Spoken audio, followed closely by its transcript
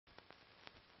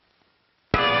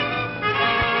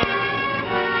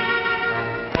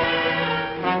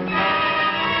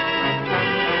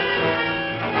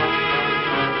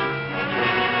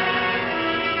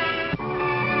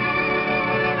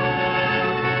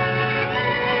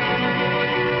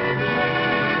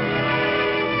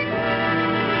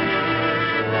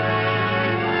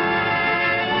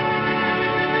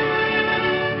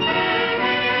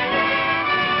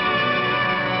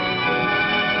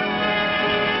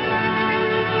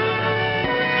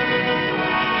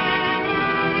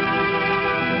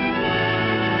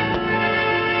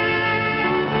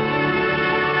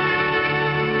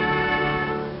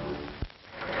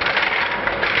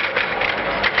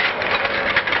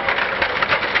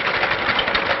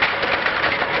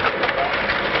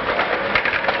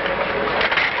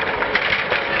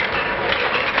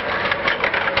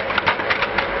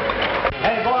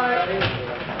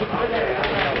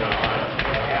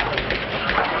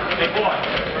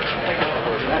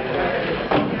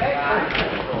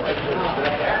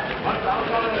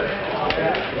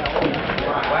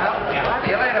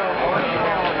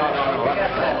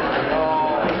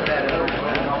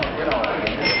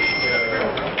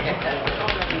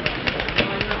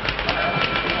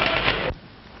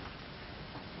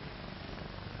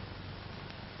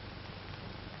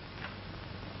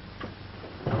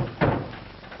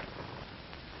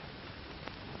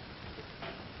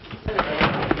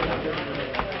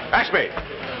Ashby!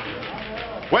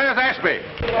 Where's Ashby?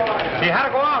 He had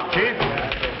to go out, Chief.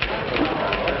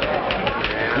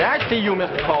 May I see you,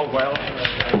 Mr. Caldwell?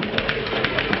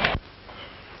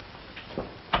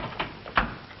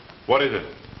 What is it?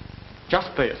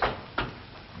 Just this.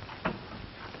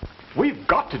 We've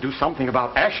got to do something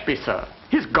about Ashby, sir.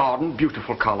 His Garden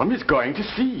Beautiful column is going to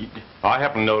seed. I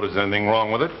haven't noticed anything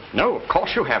wrong with it. No, of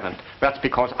course you haven't. That's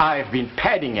because I've been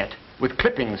padding it with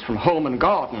clippings from Home and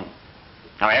Garden.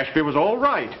 Now, Ashby was all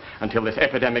right until this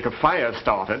epidemic of fires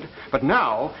started, but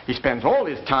now he spends all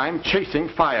his time chasing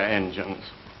fire engines.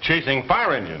 Chasing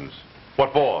fire engines?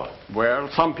 What for?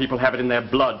 Well, some people have it in their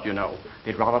blood, you know.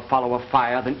 They'd rather follow a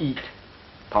fire than eat.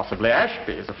 Possibly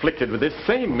Ashby is afflicted with this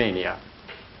same mania.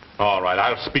 All right,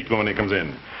 I'll speak to him when he comes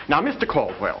in. Now, Mr.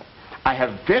 Caldwell, I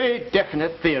have very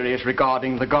definite theories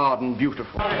regarding the Garden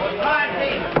Beautiful.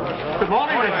 Good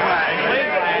morning, Miss Flagg.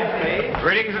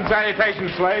 Greetings and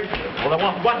salutations, slaves. Well,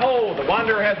 what ho, the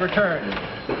wanderer has returned.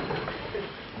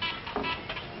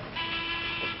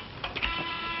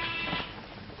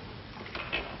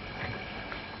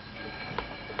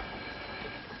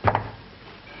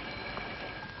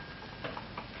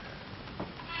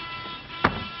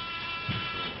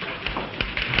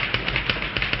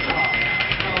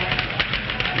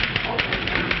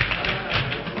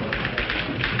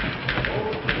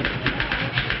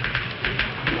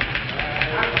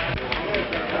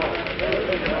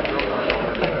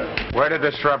 Where did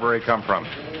this shrubbery come from?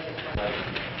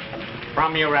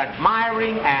 From your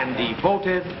admiring and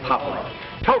devoted public.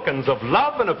 Tokens of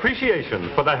love and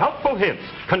appreciation for the helpful hints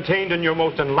contained in your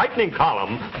most enlightening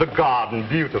column, The Garden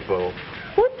Beautiful.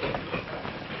 Whoop.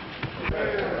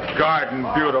 Garden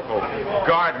Beautiful.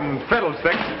 Garden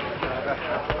Fiddlesticks.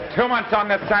 2 months on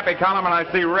this sappy column and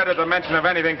I see red at the mention of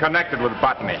anything connected with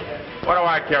botany. What do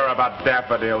I care about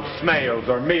daffodils, snails,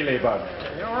 or mealybugs?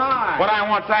 You're right. What I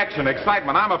want's action,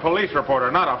 excitement. I'm a police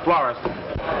reporter, not a florist.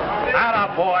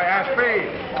 Atta boy, Ashby.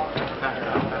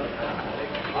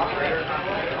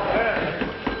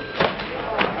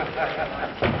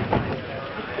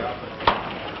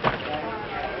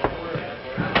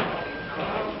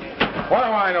 What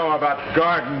do I know about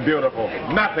Garden Beautiful?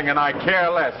 Nothing, and I care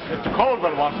less. Mr.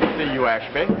 Caldwell wants to see you,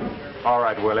 Ashby. All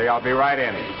right, Willie, I'll be right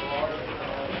in.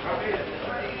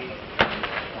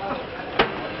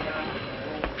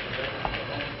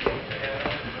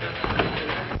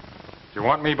 You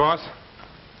want me, boss?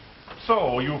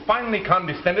 So, you finally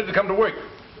condescended to come to work.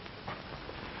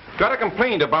 Got a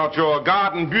complaint about your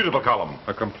Garden Beautiful column.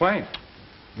 A complaint?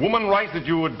 Woman writes that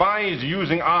you advised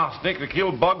using arsenic to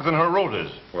kill bugs in her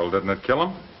roses. Well, didn't it kill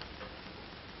him?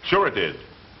 Sure it did.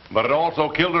 But it also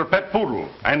killed her pet poodle,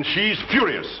 and she's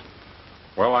furious.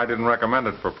 Well, I didn't recommend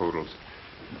it for poodles.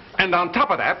 And on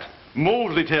top of that,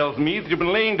 Mosley tells me that you've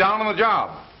been laying down on the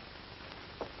job.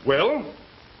 Well,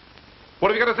 what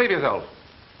have you got to say to yourself?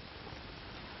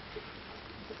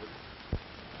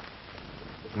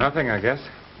 Nothing, I guess.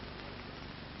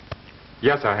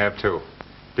 Yes, I have too.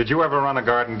 Did you ever run a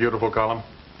Garden Beautiful column?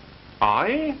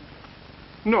 I?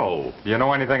 No. Do you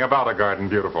know anything about a Garden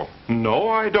Beautiful? No,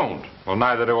 I don't. Well,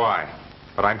 neither do I.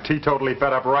 But I'm teetotally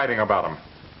fed up writing about them.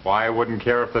 Why, I wouldn't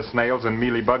care if the snails and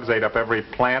mealybugs ate up every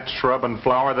plant, shrub, and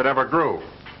flower that ever grew.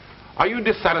 Are you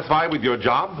dissatisfied with your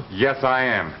job? Yes, I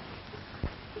am.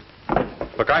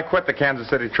 Look, I quit the Kansas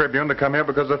City Tribune to come here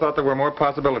because I thought there were more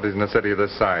possibilities in a city of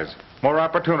this size. More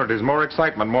opportunities, more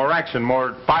excitement, more action,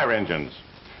 more... Fire engines.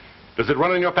 Does it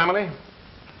run in your family?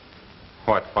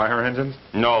 What, fire engines?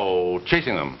 No,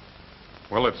 chasing them.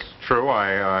 Well, it's true.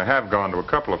 I have gone to a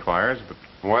couple of fires, but...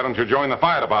 Why don't you join the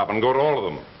fire department and go to all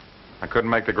of them? I couldn't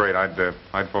make the grade.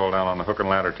 I'd fall down on the hook and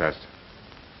ladder test.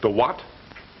 The what?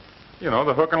 You know,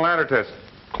 the hook and ladder test.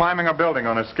 Climbing a building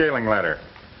on a scaling ladder.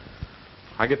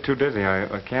 I get too dizzy.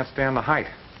 I can't stand the height.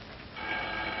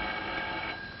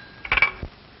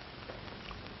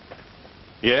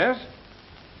 Yes?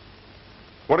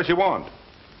 What does she want?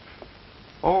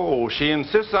 Oh, she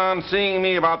insists on seeing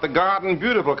me about the Garden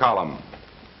Beautiful column.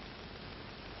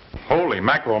 Holy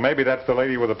mackerel, maybe that's the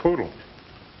lady with a poodle.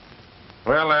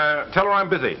 Well, tell her I'm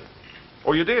busy.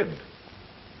 Oh, you did?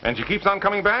 And she keeps on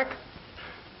coming back?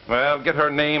 Well, get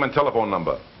her name and telephone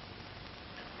number.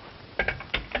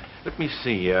 Let me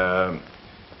see,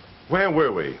 where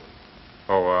were we?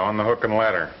 Oh, on the hook and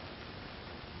ladder.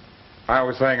 I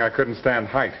was saying I couldn't stand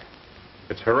height.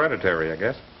 It's hereditary, I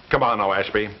guess. Come on now,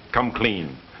 Ashby. Come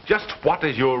clean. Just what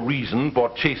is your reason for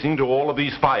chasing to all of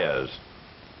these fires?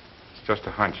 It's just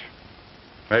a hunch.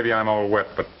 Maybe I'm all wet,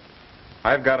 but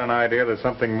I've got an idea there's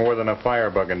something more than a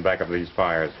firebug in back of these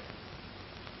fires.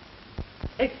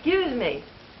 Excuse me.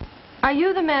 Are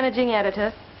you the managing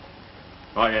editor?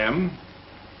 I am.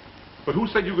 But who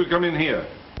said you could come in here?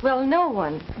 Well, no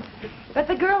one. But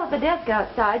the girl at the desk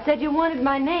outside said you wanted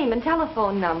my name and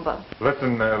telephone number.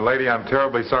 Listen, lady, I'm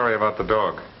terribly sorry about the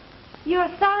dog. You're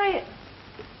sorry?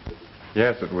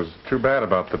 Yes, it was too bad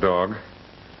about the dog.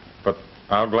 But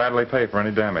I'll gladly pay for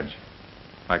any damage.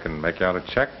 I can make you out a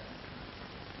check.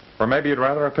 Or maybe you'd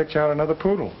rather I picked you out another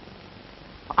poodle.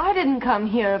 I didn't come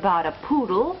here about a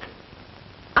poodle.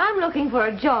 I'm looking for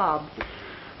a job.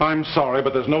 I'm sorry,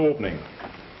 but there's no opening.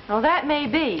 Well, that may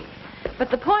be. But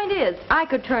the point is, I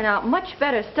could turn out much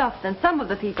better stuff than some of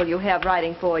the people you have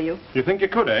writing for you. You think you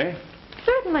could, eh?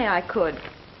 Certainly I could.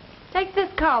 Take this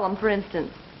column, for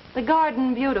instance. The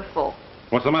Garden Beautiful.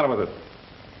 What's the matter with it?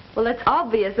 Well, it's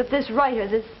obvious that this writer,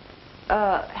 this,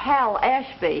 Hal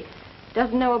Ashby,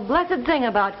 doesn't know a blessed thing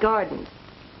about gardens.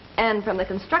 And from the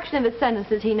construction of his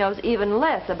sentences, he knows even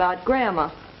less about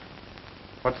grammar.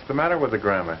 What's the matter with the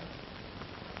grammar?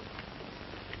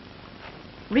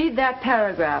 Read that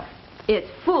paragraph. It's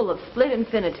full of split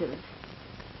infinitives.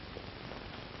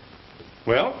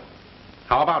 Well,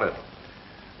 how about it?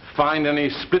 Find any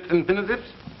split infinitives?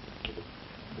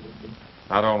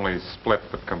 Not only split,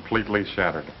 but completely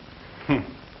shattered.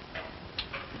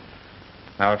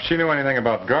 Now, if she knew anything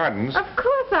about gardens... Of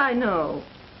course I know.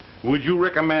 Would you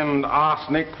recommend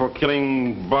arsenic for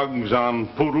killing bugs on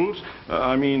poodles?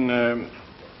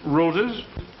 Roses?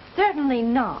 Certainly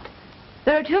not.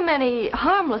 There are too many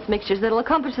harmless mixtures that'll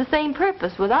accomplish the same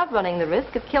purpose without running the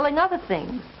risk of killing other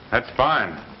things. That's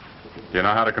fine. Do you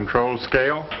know how to control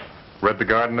scale? Read The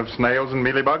Garden of Snails and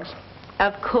Mealybugs?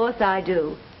 Of course I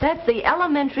do. That's the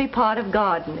elementary part of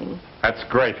gardening. That's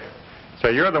great. So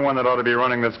you're the one that ought to be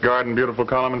running this Garden Beautiful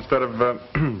column instead of,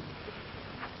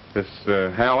 this,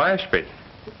 Hal Ashby.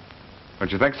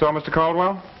 Don't you think so, Mr.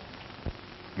 Caldwell?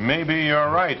 Maybe you're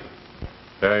right.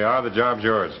 There you are. The job's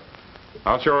yours.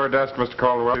 I'll show her desk, Mr.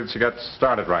 Caldwell, that she gets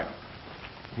started right.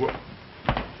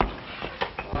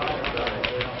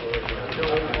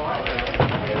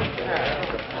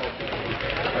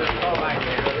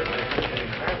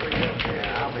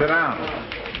 Sit down.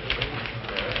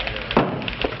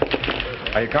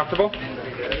 Are you comfortable?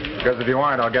 Because if you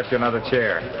aren't, I'll get you another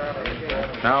chair.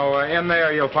 Now, in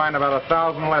there, you'll find about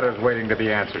 1,000 letters waiting to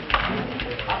be answered.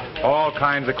 All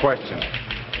kinds of questions.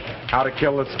 How to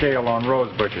kill the scale on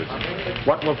rose bushes.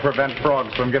 What will prevent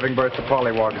frogs from giving birth to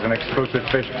pollywogs in exclusive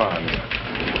fish ponds?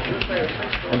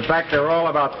 In fact, they're all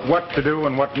about what to do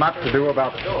and what not to do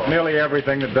about nearly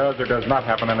everything that does or does not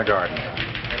happen in a garden.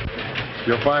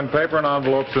 You'll find paper and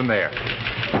envelopes in there.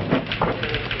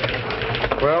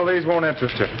 Well, these won't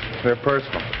interest you. They're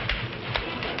personal.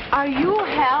 Are you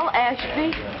Hal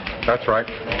Ashby? That's right.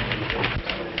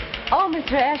 Oh,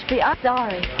 Mr. Ashby, I'm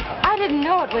sorry. I didn't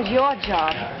know it was your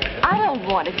job. I don't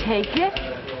want to take it.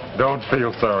 Don't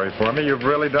feel sorry for me. You've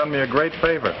really done me a great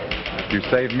favor. You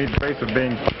saved me the grace of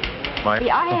being my...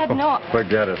 I had no...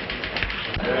 Forget it.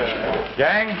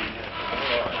 Gang,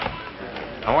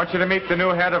 I want you to meet the new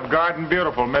head of Garden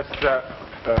Beautiful, Miss...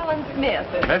 Helen Smith.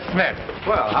 Miss Smith.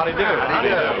 Well, howdy do.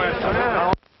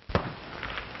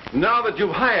 Now that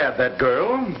you've hired that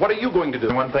girl, what are you going to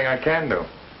do? One thing I can do.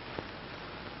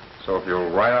 So if you'll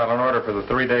write out an order for the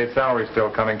 3-day salary still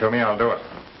coming to me, I'll do it.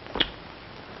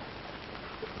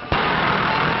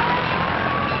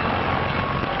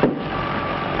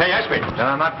 Hey, Ashby. And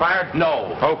I'm not fired?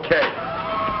 No. Okay.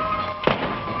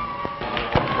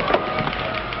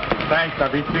 Thanks,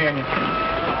 I'll be seeing you.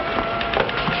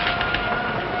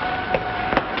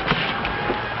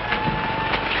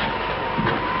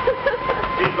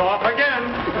 He's off again.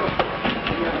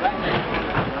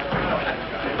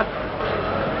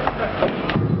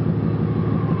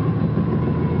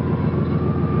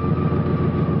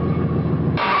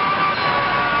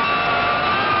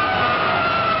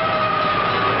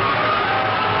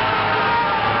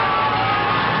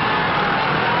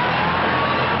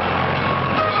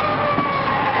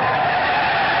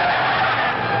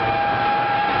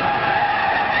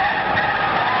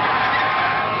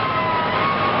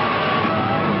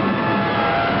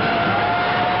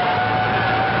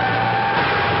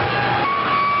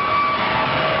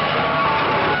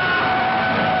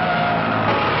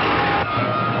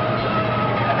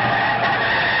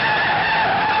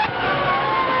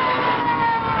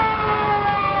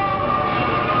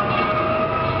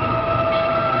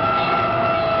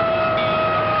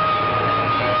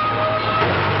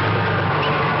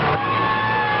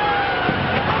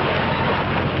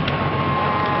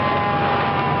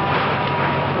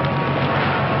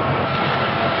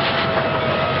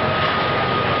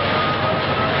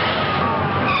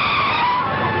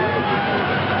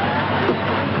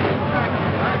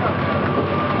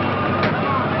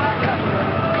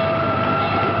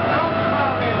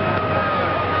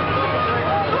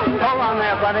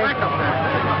 Sonny.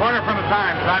 Quarter from the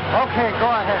time, son. Okay, go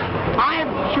ahead. I'm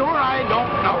sure I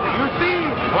don't know. You see,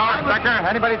 Hello, Inspector.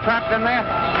 Anybody trapped in there?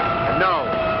 No.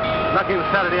 Lucky it was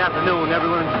Saturday afternoon.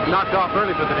 Everyone's knocked off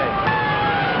early for the day.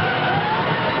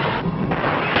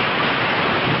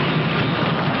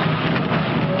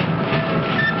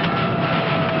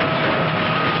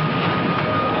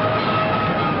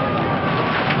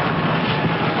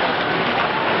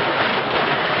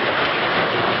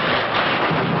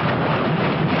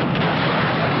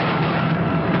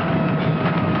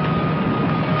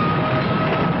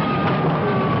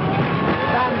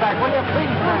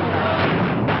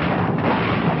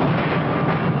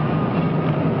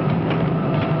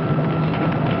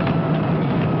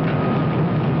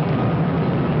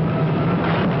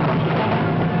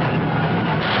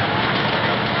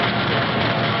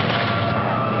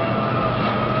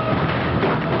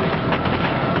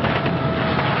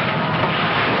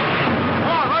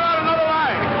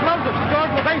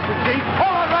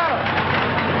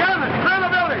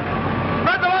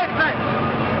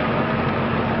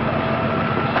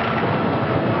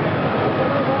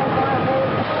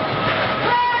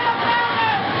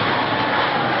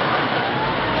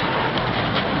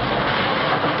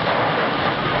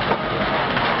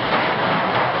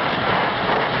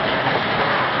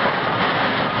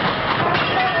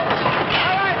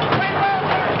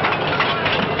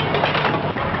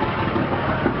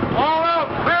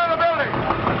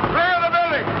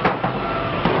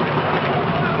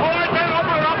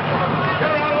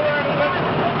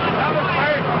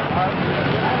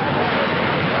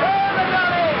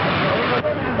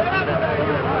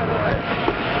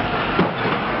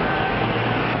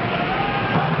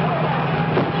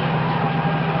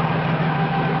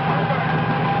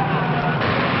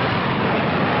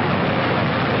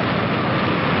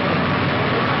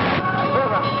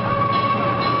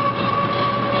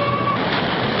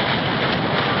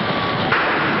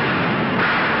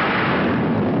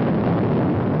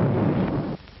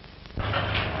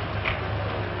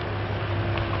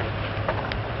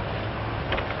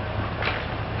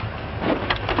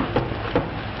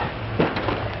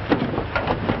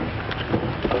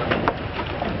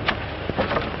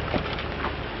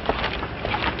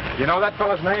 You know that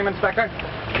fellow's name, Inspector?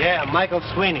 Yeah, Michael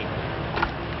Sweeney.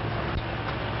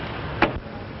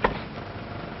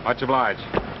 Much obliged.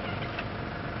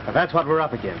 Now, that's what we're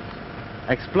up against.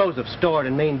 Explosives stored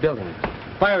in main buildings.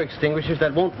 Fire extinguishers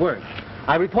that won't work.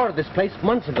 I reported this place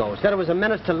months ago. Said it was a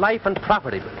menace to life and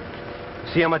property. But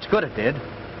see how much good it did.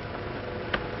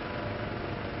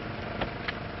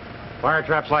 Fire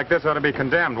traps like this ought to be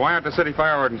condemned. Why aren't the city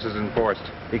fire ordinances enforced?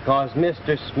 Because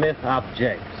Mr. Smith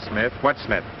objects. Smith? What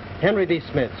Smith? Henry D.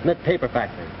 Smith, Smith Paper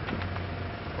Factory.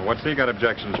 Well, what's he got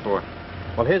objections for?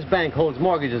 Well, his bank holds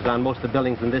mortgages on most of the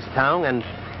buildings in this town, and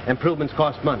improvements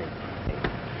cost money.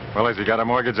 Well, has he got a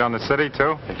mortgage on the city,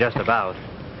 too? Just about.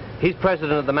 He's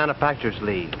president of the Manufacturers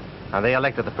League, and they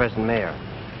elected the present mayor.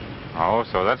 Oh,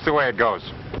 so that's the way it goes.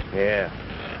 Yeah.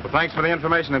 Well, thanks for the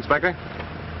information, Inspector.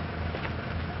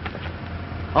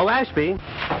 Oh, Ashby.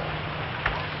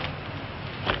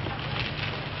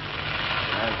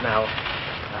 Now,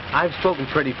 I've spoken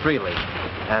pretty freely,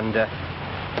 and,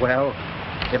 well,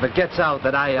 if it gets out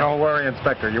that I... Don't worry,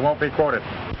 Inspector. You won't be quoted.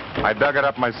 I dug it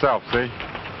up myself, see?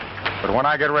 But when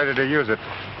I get ready to use it,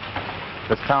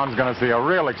 this town's going to see a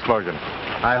real explosion.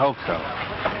 I hope so.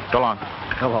 So long.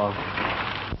 So long.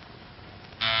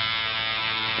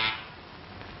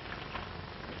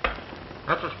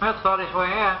 Mr. Smith thought his way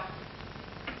in.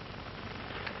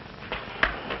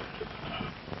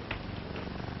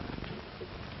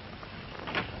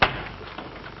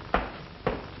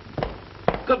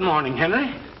 Good morning,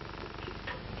 Henry.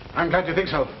 I'm glad you think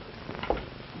so.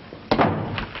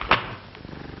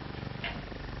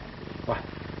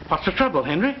 What's the trouble,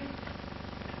 Henry?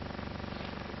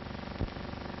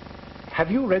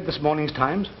 Have you read this morning's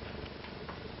Times?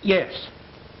 Yes.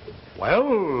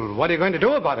 Well, what are you going to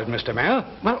do about it, Mr. Mayor?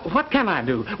 Well, what can I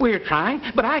do? We're trying,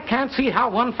 but I can't see how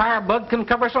one firebug can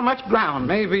cover so much ground.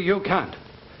 Maybe you can't.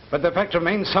 But the fact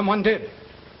remains someone did.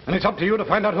 And it's up to you to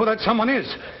find out who that someone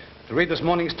is. To read this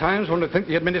morning's Times, one would think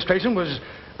the administration was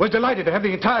delighted to have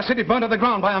the entire city burned to the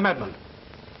ground by a madman.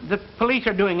 The police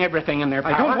are doing everything in their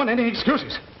power. I don't want any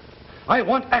excuses. I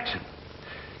want action.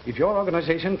 If your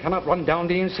organization cannot run down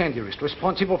the incendiaries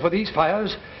responsible for these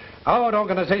fires, our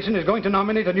organization is going to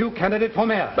nominate a new candidate for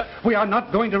mayor. But we are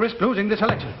not going to risk losing this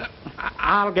election.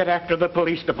 I'll get after the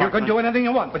police department. You can do anything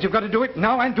you want, but you've got to do it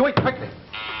now and do it quickly.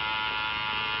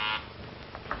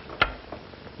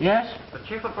 Yes? The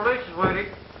chief of police is waiting.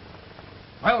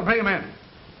 Well, bring him in.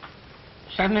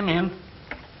 Send him in.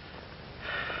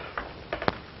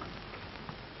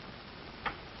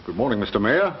 Good morning, Mr.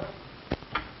 Mayor.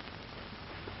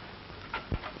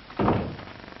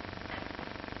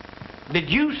 Did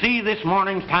you see this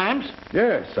morning's Times?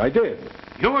 Yes, I did.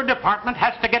 Your department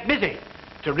has to get busy.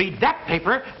 To read that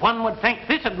paper, one would think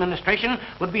this administration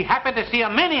would be happy to see a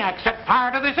maniac set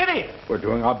fire to the city. We're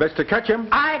doing our best to catch him.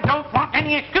 I don't want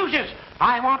any excuses.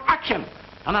 I want action.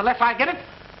 And unless I get it,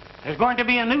 there's going to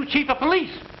be a new chief of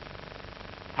police.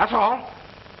 That's all.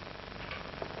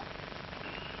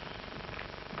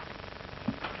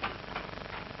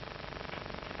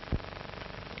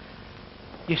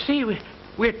 You see,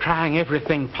 we're trying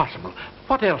everything possible.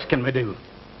 What else can we do?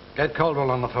 Get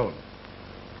Caldwell on the phone.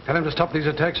 Tell him to stop these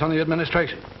attacks on the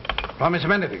administration. Promise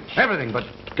him anything, everything, but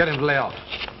get him to lay off.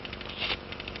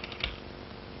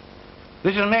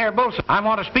 This is Mayor Bolson. I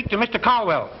want to speak to Mr.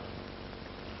 Caldwell.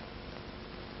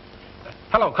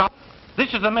 Hello, Caldwell.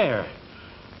 This is the mayor.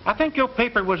 I think your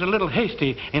paper was a little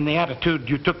hasty in the attitude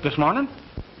you took this morning.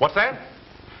 What's that?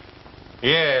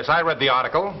 Yes, I read the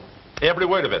article. Every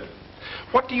word of it.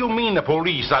 What do you mean the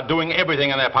police are doing everything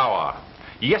in their power?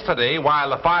 Yesterday, while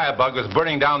the firebug was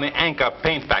burning down the Anchor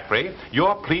paint factory,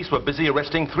 your police were busy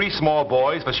arresting 3 small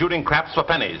boys for shooting craps for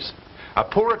pennies. A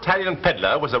poor Italian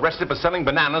peddler was arrested for selling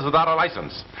bananas without a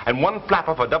license, and 1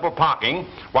 flapper for double parking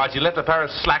while she left a pair of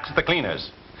slacks at the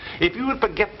cleaners. If you would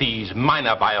forget these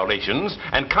minor violations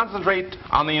and concentrate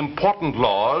on the important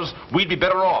laws, we'd be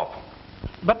better off.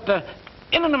 But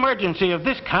in an emergency of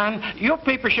this kind, your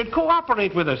paper should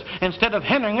cooperate with us instead of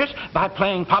hindering us by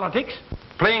playing politics.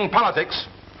 Playing politics?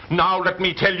 Now let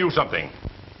me tell you something.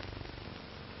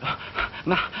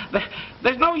 Now,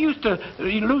 there's no use to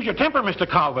lose your temper, Mr.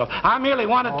 Caldwell. I merely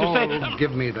wanted to say...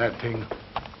 Give me that thing.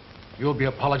 You'll be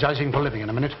apologizing for living in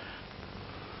a minute.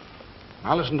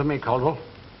 Now listen to me, Caldwell.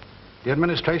 The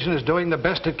administration is doing the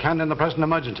best it can in the present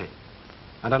emergency.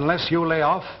 And unless you lay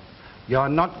off, you're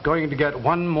not going to get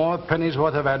 1 more penny's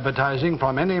worth of advertising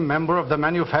from any member of the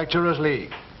Manufacturers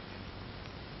League.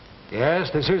 Yes,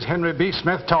 this is Henry B.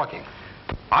 Smith talking.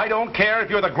 I don't care if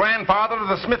you're the grandfather of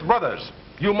the Smith brothers.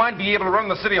 You might be able to run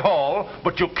the city hall,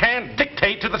 but you can't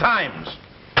dictate to the Times.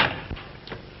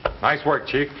 Nice work,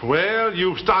 Chief. Well,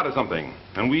 you've started something,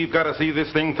 and we've got to see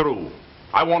this thing through.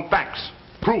 I want facts,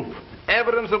 proof,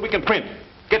 evidence that we can print,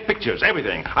 get pictures,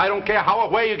 everything. I don't care how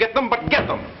or where you get them, but get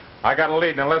them. I got a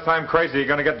lead, and unless I'm crazy, you're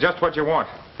going to get just what you want.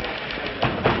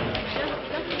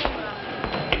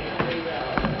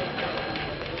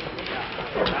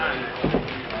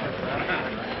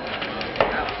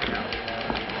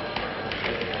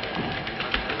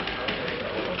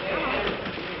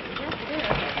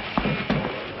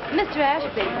 Mr.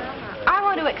 Ashby, I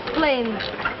want to explain...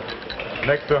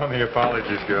 Next on the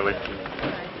apologies, girlie.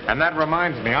 And that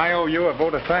reminds me, I owe you a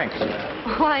vote of thanks.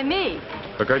 Why me?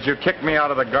 Because you kicked me out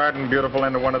of the Garden Beautiful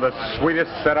into one of the sweetest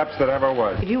setups that ever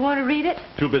was. Do you want to read it?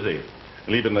 Too busy.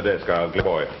 Leave it in the desk. I'll get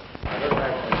boy. Hey,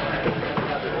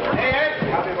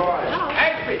 Ashby. Howdy, boy.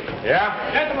 Ashby.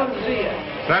 Yeah? Gentlemen to see you.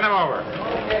 Send him over.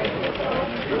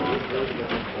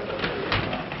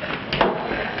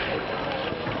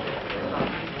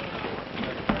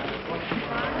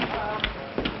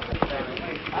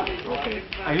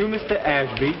 Are you Mr.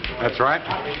 Ashby? That's right.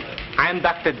 I'm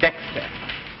Dr. Dexter.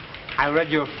 I read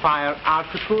your fire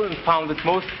article and found it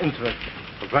most interesting.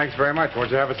 Well, thanks very much.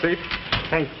 Won't you have a seat?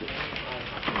 Thank you.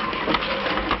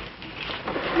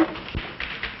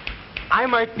 I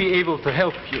might be able to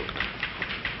help you.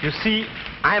 You see,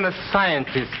 I'm a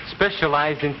scientist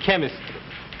specialized in chemistry.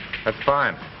 That's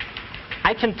fine.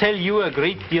 I can tell you a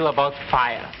great deal about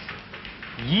fires.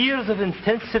 Years of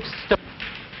intensive study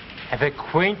have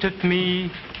acquainted me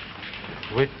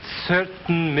with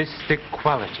certain mystic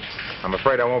qualities. I'm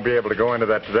afraid I won't be able to go into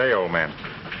that today, old man.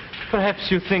 Perhaps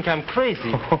you think I'm crazy.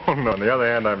 Oh, no, on the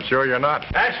other hand, I'm sure you're not.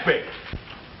 Ashby!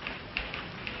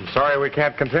 I'm sorry we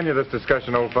can't continue this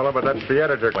discussion, old fellow, but that's the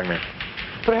editor telling me.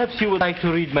 Perhaps you would like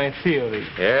to read my theory.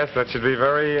 Yes, that should be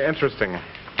very interesting.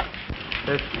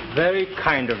 That's very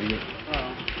kind of you.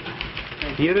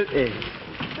 Here it is.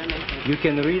 You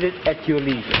can read it at your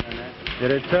leisure. The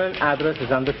return address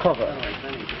is on the cover.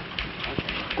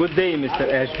 Good day,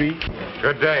 Mr. Ashby.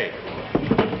 Good day.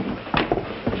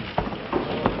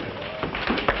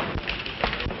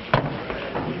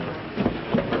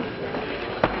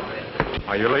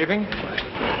 Are you leaving?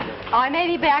 I may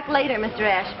be back later, Mr.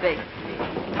 Ashby.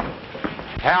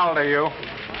 How old are you?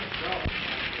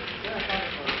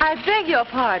 I beg your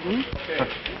pardon.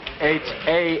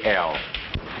 H-A-L.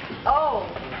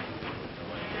 Oh.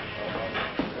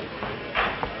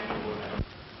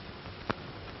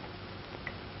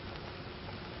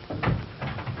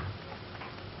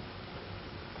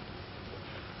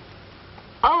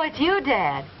 Oh, it's you,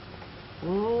 Dad.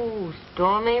 Ooh,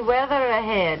 stormy weather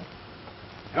ahead.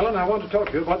 Helen, I want to talk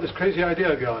to you about this crazy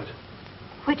idea of yours.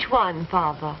 Which one,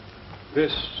 Father?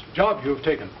 This job you've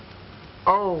taken.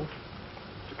 Oh,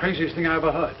 It's the craziest thing I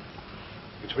ever heard.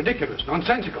 It's ridiculous,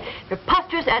 nonsensical.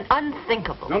 preposterous and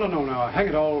unthinkable. No. Hang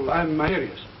it all, I'm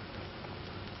serious.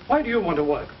 Why do you want to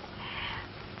work?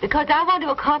 Because I want to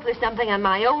accomplish something on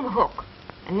my own hook,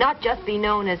 and not just be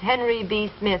known as Henry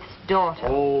B. Smith's daughter.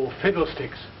 Oh,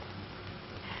 fiddlesticks.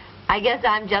 I guess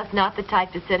I'm just not the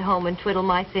type to sit home and twiddle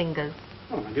my fingers.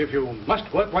 Oh, and if you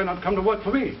must work, why not come to work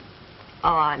for me?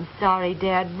 Oh, I'm sorry,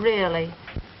 Dad, really.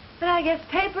 But I guess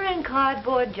paper and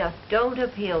cardboard just don't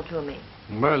appeal to me.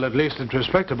 Well, at least it's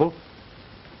respectable.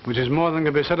 Which is more than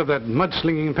can be said of that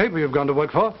mudslinging paper you've gone to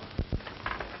work for.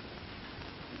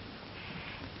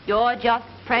 You're just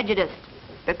prejudiced,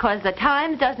 because the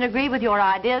Times doesn't agree with your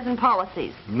ideas and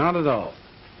policies. Not at all.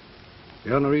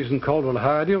 The only reason Caldwell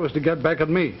hired you was to get back at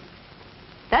me.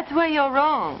 That's where you're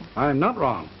wrong. I'm not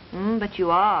wrong. But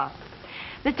you are.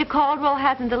 Mr. Caldwell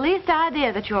hasn't the least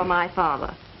idea that you're my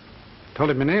father. Told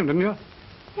him my name, didn't you?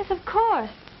 Yes, of course.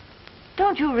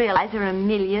 Don't you realize there are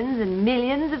millions and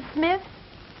millions of Smiths?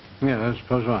 Yeah, I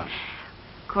suppose so.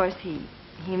 Of course, he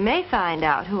may find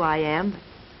out who I am, but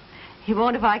he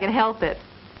won't if I can help it.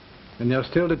 And you're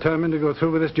still determined to go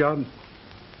through with this job?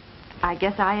 I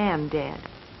guess I am, Dad.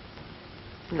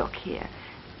 Look here.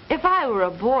 If I were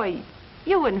a boy,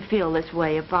 you wouldn't feel this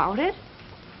way about it.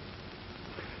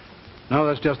 No,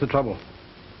 that's just the trouble.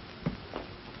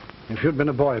 If you'd been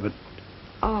a boy, but...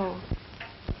 Oh.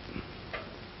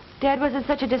 Dad, was it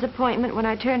such a disappointment when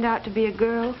I turned out to be a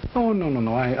girl? Oh,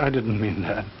 no. I didn't mean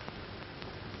that.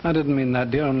 I didn't mean that,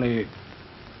 dear. Only...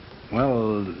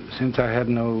 Well, since I had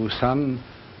no son,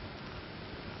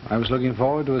 I was looking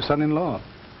forward to a son-in-law.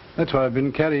 That's why I've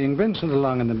been carrying Vincent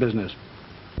along in the business.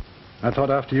 I thought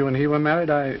after you and he were married,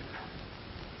 I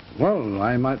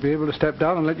might be able to step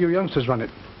down and let you youngsters run it.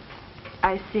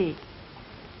 I see.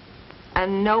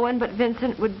 And no one but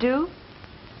Vincent would do?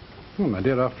 Oh, my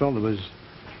dear, after all, there was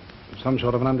some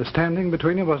sort of an understanding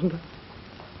between you, wasn't there?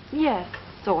 Yes,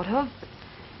 sort of.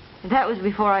 That was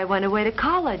before I went away to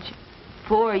college.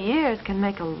 4 years can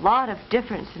make a lot of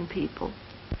difference in people.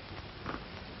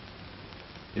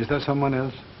 Is there someone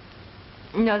else?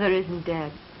 No, there isn't,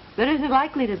 Dad. There isn't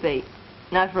likely to be.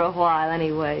 Not for a while,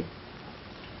 anyway.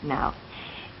 Now,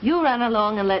 you run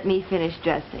along and let me finish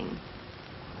dressing.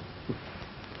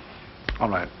 All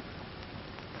right.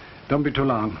 Don't be too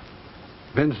long.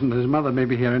 Vincent and his mother may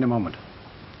be here any moment.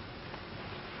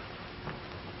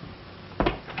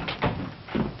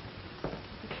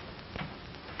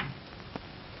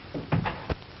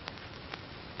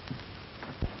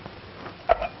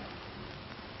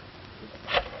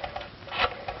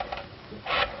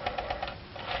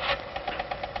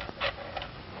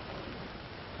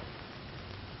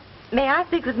 May I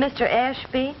speak with Mr.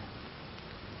 Ashby?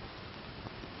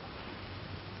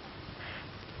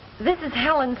 This is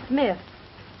Helen Smith.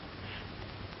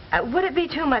 Would it be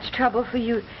too much trouble for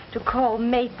you to call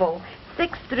Maple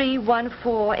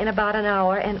 6314 in about an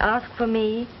hour and ask for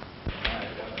me?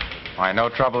 Why, no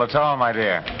trouble at all, my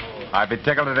dear. I'd be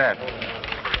tickled to death.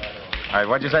 All right,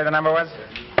 what'd you say the number was?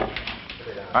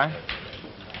 What?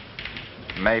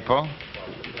 Maple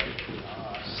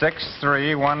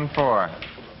 6314.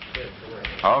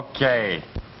 Okay.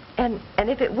 And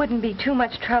if it wouldn't be too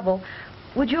much trouble,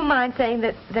 would you mind saying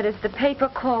that it's the paper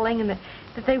calling and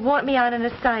that they want me on an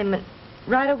assignment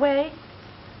right away?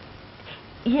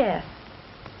 Yes.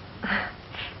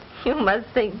 You must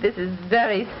think this is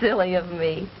very silly of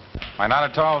me. Why, not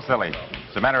at all silly.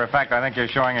 As a matter of fact, I think you're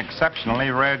showing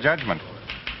exceptionally rare judgment.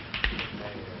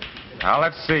 Now,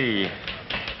 let's see.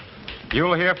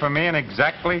 You'll hear from me in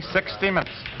exactly 60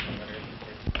 minutes.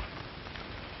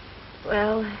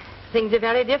 Well, things are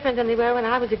very different than they were when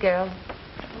I was a girl.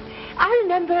 I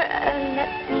remember,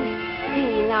 let me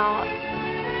see now.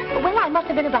 Well, I must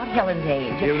have been about Helen's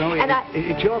age. You know,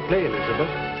 it's your play, Elizabeth.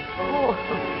 Oh,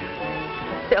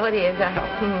 so it is.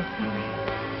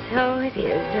 So it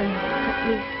is. Let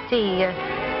me see.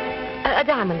 A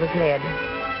diamond was lead.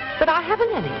 But I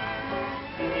haven't any.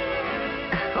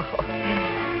 Oh,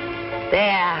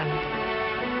 there.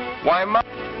 Why, Ma,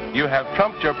 you have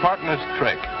trumped your partner's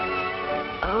trick.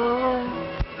 Oh,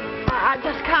 I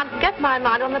just can't get my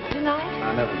mind on it tonight.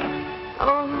 I never know.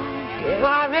 Oh, dear.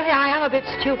 Well, I am a bit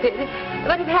stupid.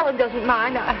 But if Helen doesn't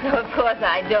mind, Of course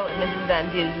I don't, Mrs. Van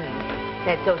Dusen.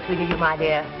 That's so sweet of you, my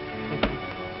dear.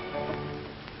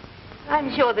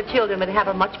 I'm sure the children would have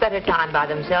a much better time by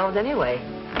themselves anyway.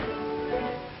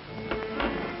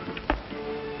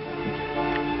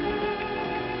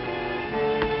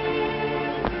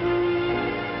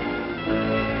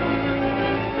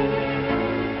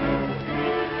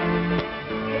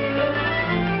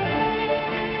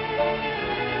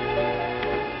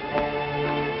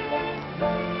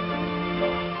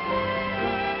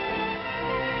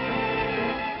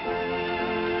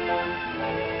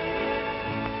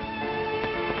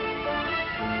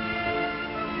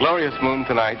 glorious moon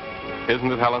tonight,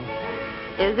 isn't it, Helen?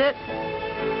 Is it?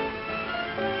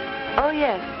 Oh,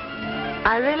 yes.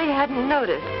 I really hadn't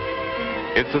noticed.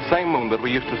 It's the same moon that we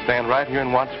used to stand right here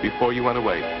and watch before you went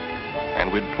away.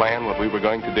 And we'd plan what we were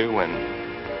going to do when...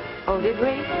 Oh, did we?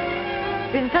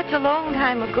 It's been such a long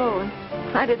time ago.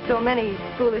 And I did so many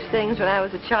foolish things when I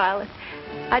was a child.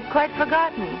 I'd quite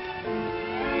forgotten.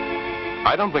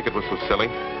 I don't think it was so silly.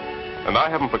 And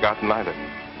I haven't forgotten either.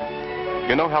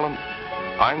 You know, Helen,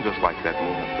 I'm just like that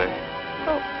moon up there.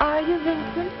 Oh, are you,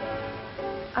 Vincent?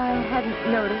 I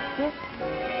hadn't noticed it.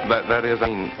 That is, I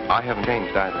mean, I haven't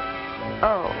changed either.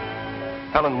 Oh.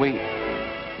 Helen,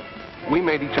 we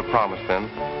made each a promise then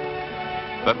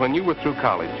that when you were through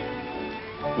college,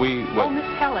 we would... Oh, Miss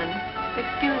Helen,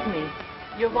 excuse me.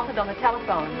 You're wanted on the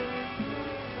telephone.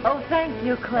 Oh, thank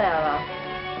you, Clara.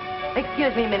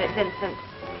 Excuse me a minute, Vincent.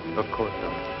 Of course,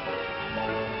 Helen.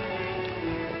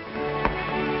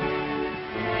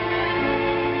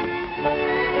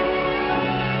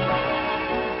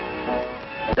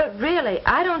 But really,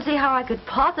 I don't see how I could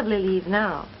possibly leave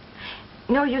now.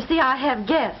 No, you see, I have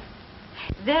guests.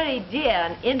 Very dear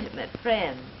and intimate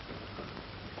friends.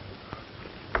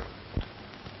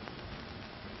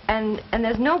 And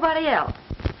there's nobody else.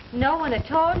 No one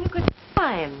at all you could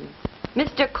find.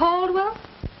 Mr. Caldwell?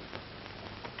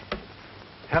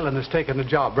 Helen has taken a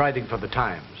job writing for the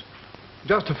Times.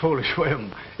 Just a foolish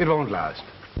whim. It won't last.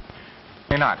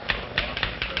 May not.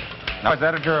 Now, as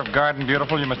editor of Garden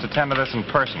Beautiful, you must attend to this in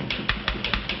person.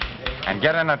 And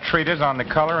get in a treatise on the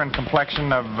color and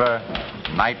complexion of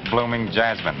night-blooming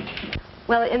jasmine.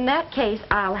 Well, in that case,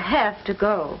 I'll have to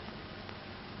go.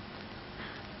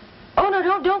 Oh,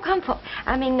 no, don't come for...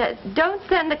 I mean, don't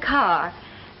send a car.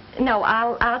 No,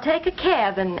 I'll take a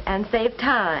cab and save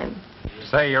time.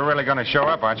 Say, you're really going to show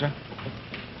up, aren't you?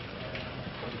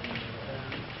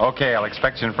 Okay, I'll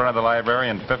expect you in front of the library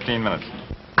in 15 minutes.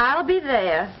 I'll be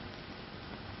there.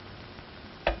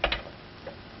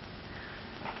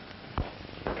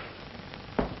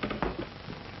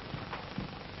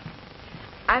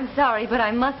 I'm sorry, but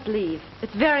I must leave.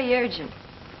 It's very urgent.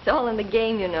 It's all in the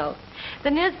game, you know.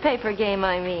 The newspaper game,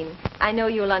 I mean. I know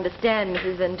you'll understand,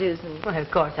 Mrs. Van Dusen. Well,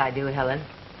 of course I do, Helen.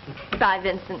 Bye,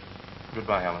 Vincent.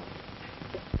 Goodbye, Helen.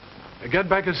 Get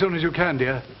back as soon as you can,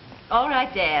 dear. All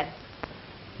right, Dad.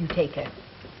 You take her.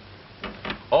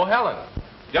 Oh, Helen,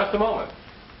 just a moment.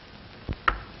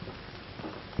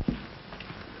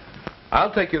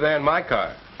 I'll take you there in my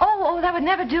car. Oh, that would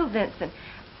never do, Vincent.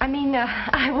 I mean,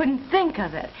 I wouldn't think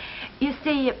of it. You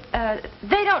see,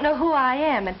 they don't know who I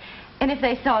am, and if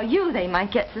they saw you, they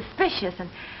might get suspicious,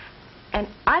 and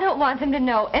I don't want them to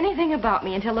know anything about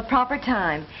me until the proper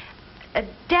time.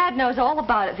 Dad knows all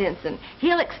about it, Vincent.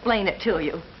 He'll explain it to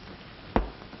you.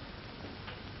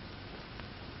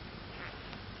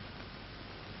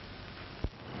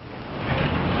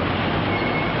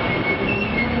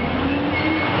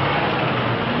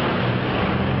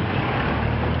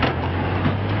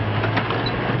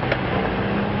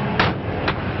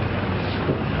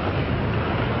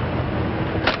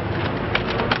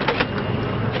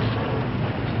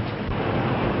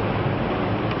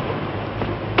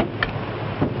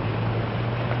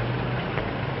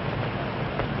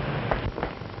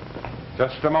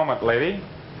 Just a moment, lady.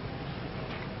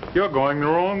 You're going the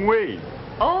wrong way.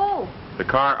 Oh. The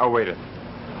car awaited.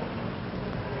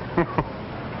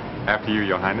 After you,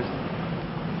 Your Highness.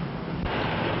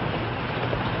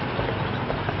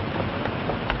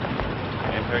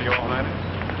 Enter, Your Highness.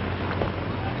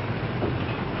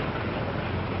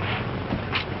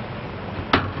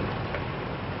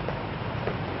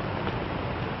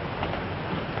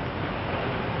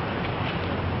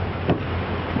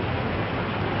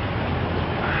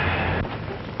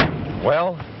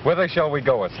 Well, whither shall we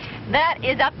goest? That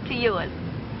is up to you.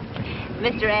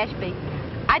 Mr. Ashby,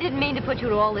 I didn't mean to put you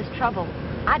to all this trouble.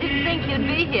 I didn't think you'd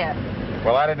be here.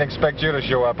 Well, I didn't expect you to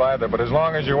show up either, but as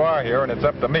long as you are here and it's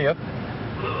up to me,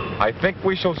 I think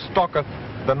we shall stalk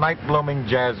the night-blooming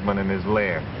jasmine in his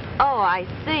lair. Oh, I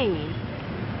see.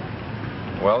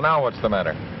 Well, now what's the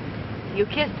matter? You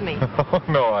kissed me. Oh,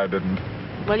 no, I didn't.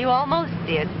 Well, you almost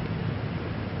did.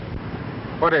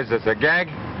 What is this, a gag?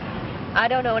 I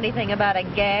don't know anything about a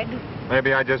gag.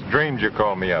 Maybe I just dreamed you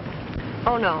called me up.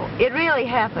 Oh, no, it really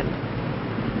happened.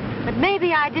 But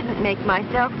maybe I didn't make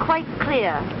myself quite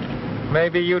clear.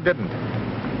 Maybe you didn't.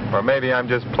 Or maybe I'm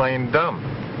just plain dumb.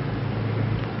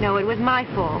 No, it was my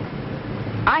fault.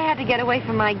 I had to get away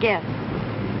from my guests.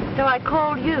 So I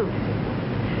called you.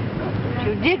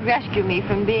 You did rescue me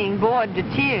from being bored to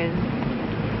tears.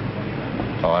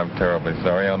 Oh, I'm terribly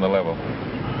sorry on the level.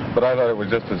 But I thought it was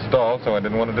just a stall, so I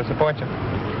didn't want to disappoint you.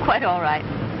 Quite all right.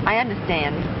 I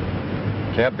understand.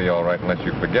 Can't be all right unless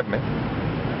you forgive me.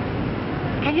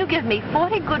 Can you give me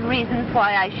 40 good reasons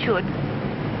why I should?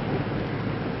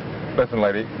 Listen,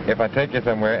 lady, if I take you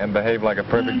somewhere and behave like a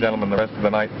perfect gentleman the rest of the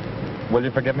night, will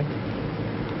you forgive me?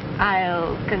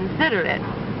 I'll consider it.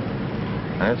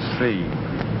 Let's see.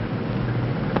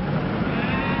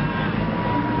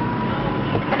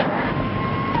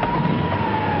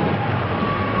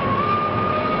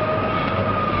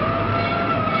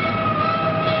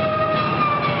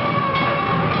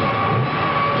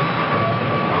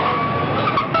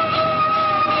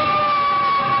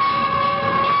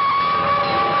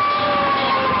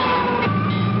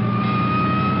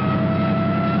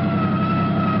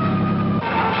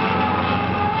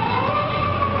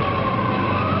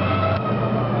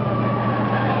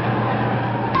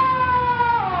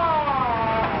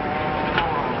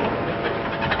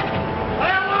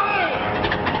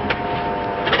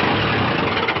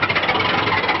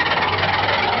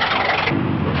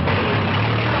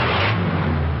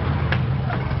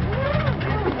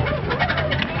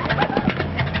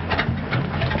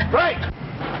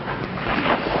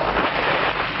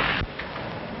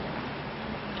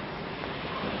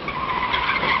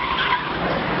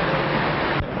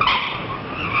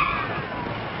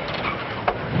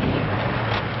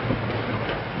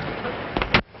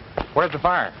 Where's the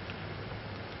fire?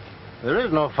 There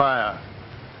is no fire.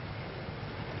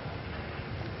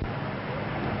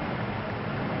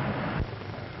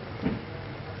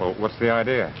 Well, what's the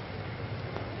idea?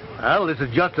 Well, this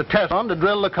is just a test run to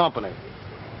drill the company.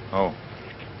 Oh.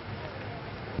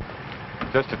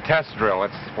 Just a test drill,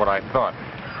 that's what I thought.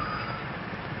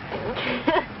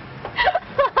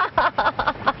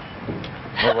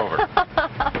 Move over.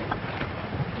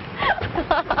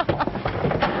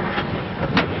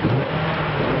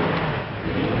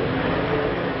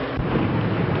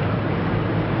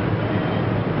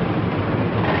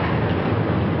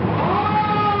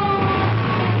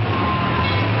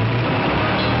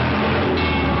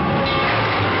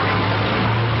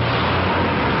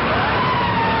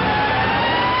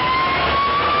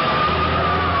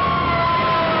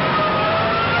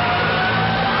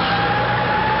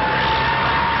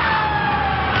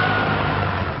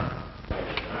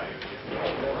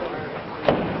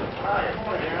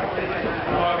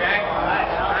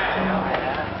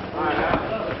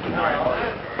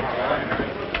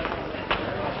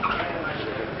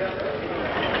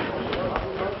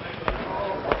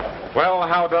 Well,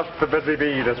 how doth the busy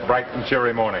bee this bright and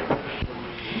cheery morning?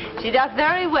 She does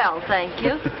very well, thank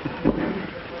you.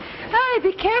 Hey,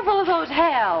 be careful of those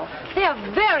Hal. They are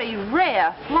very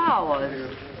rare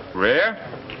flowers. Rare?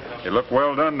 They look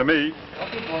well done to me.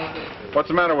 What's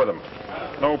the matter with them?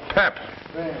 No pep.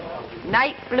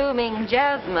 Night blooming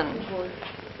jasmine.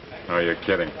 Oh, you're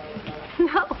kidding.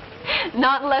 No,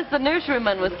 not unless the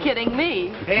nurseryman was kidding me.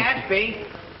 Hey, Ashby,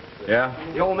 Yeah?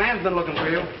 the old man's been looking for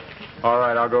you. All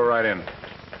right, I'll go right in.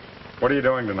 What are you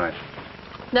doing tonight?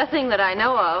 Nothing that I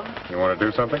know of. You want to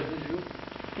do something?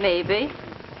 Maybe.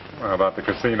 Well, how about the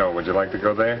casino? Would you like to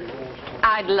go there?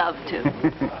 I'd love to.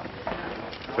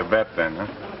 It's a bet then, huh?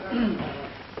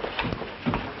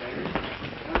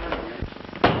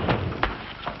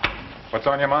 What's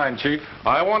on your mind, Chief?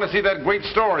 I want to see that great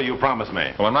story you promised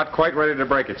me. Well, I'm not quite ready to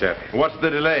break it yet. What's the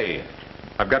delay?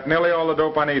 I've got nearly all the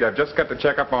dope I need. I've just got to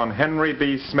check up on Henry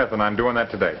B. Smith, and I'm doing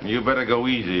that today. You better go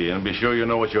easy and be sure you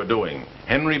know what you're doing.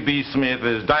 Henry B. Smith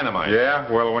is dynamite.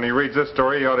 Yeah? Well, when he reads this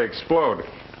story, he ought to explode.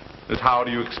 How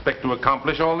do you expect to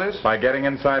accomplish all this? By getting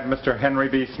inside Mr. Henry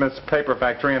B. Smith's paper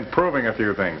factory and proving a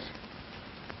few things.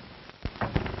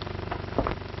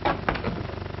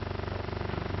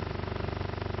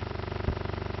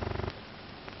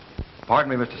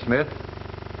 Pardon me, Mr. Smith,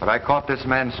 but I caught this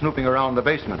man snooping around the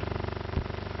basement.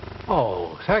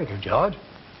 Oh, thank you, George.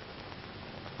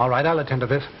 All right, I'll attend to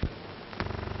this.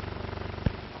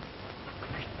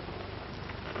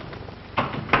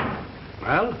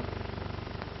 Well?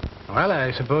 Well,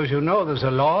 I suppose you know there's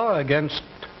a law against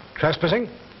trespassing?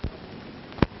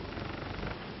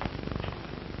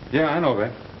 Yeah, I know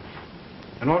that.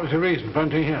 And what was your reason for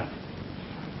entering here?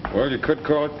 Well, you could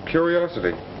call it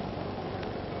curiosity.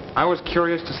 I was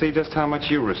curious to see just how much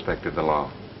you respected the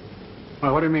law.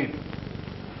 Well, what do you mean?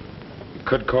 You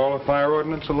could call a fire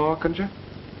ordinance a law, couldn't you?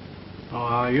 Oh,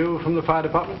 are you from the fire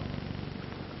department?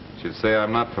 Should say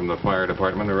I'm not from the fire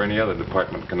department or any other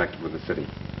department connected with the city.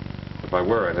 If I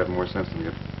were, I'd have more sense than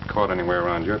get caught anywhere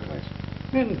around your place.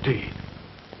 Indeed.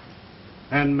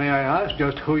 And may I ask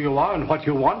just who you are and what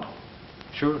you want?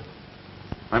 Sure.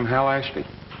 I'm Hal Ashby.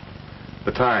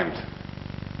 The Times.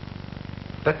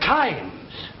 The Times?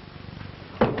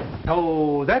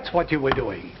 Oh, that's what you were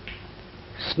doing.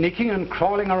 Sneaking and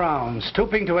crawling around,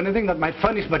 stooping to anything that might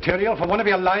furnish material for one of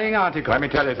your lying articles. Let me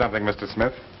tell you something, Mr.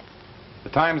 Smith. The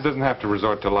Times doesn't have to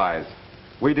resort to lies.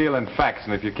 We deal in facts,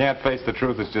 and if you can't face the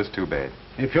truth, it's just too bad.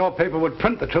 If your paper would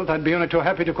print the truth, I'd be only too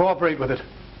happy to cooperate with it.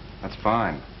 That's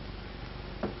fine.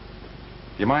 Do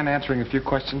you mind answering a few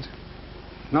questions?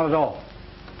 Not at all.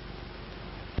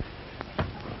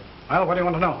 Well, what do you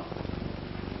want to know?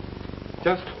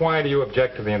 Just why do you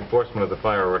object to the enforcement of the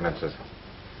fire ordinances?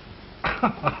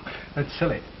 That's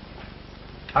silly.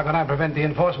 How can I prevent the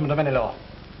enforcement of any law?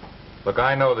 Look,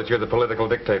 I know that you're the political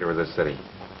dictator of this city.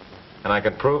 And I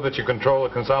can prove that you control the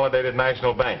Consolidated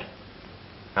National Bank.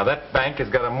 Now, that bank has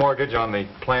got a mortgage on the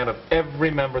plant of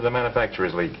every member of the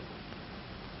Manufacturers League.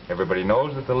 Everybody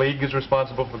knows that the League is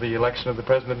responsible for the election of the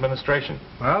present administration.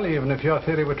 Well, even if your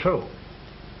theory were true,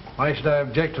 why should I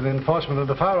object to the enforcement of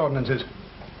the fire ordinances?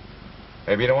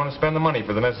 Maybe you don't want to spend the money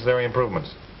for the necessary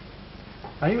improvements.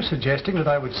 Are you suggesting that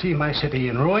I would see my city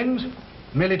in ruins,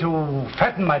 merely to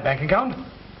fatten my bank account?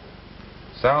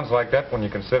 Sounds like that when you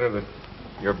consider that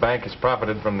your bank has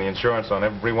profited from the insurance on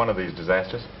every one of these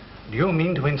disasters. Do you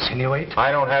mean to insinuate?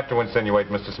 I don't have to insinuate,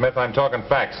 Mr. Smith. I'm talking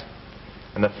facts.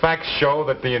 And the facts show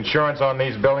that the insurance on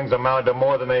these buildings amounted to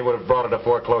more than they would have brought at a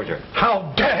foreclosure.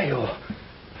 How dare you!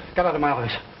 Get out of my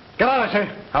office. Get out, I say.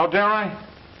 How dare I?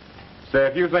 Say,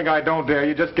 if you think I don't dare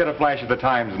you, just get a flash of the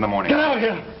Times in the morning. Get out of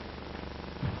here!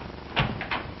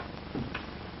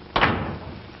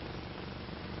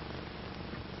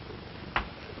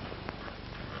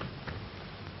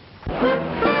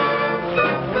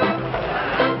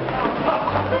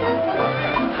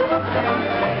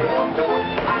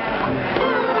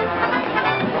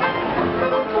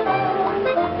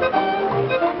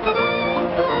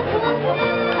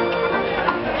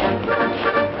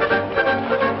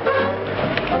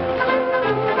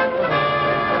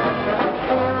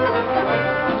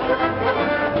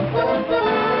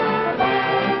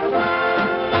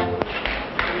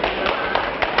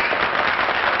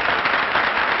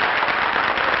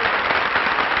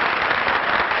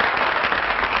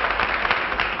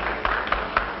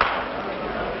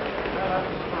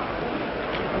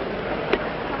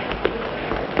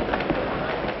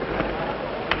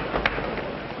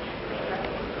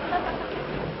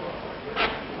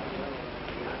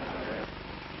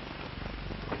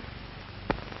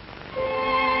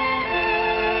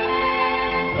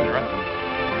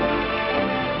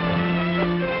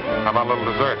 How about a little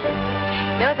dessert?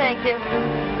 No, thank you.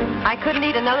 I couldn't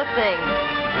eat another thing.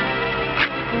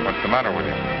 What's the matter with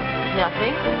you?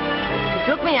 Nothing. He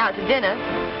took me out to dinner.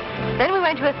 Then we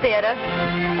went to a theater.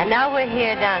 And now we're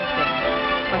here dancing.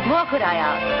 What more could I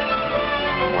ask?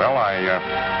 Well,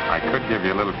 I could give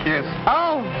you a little kiss.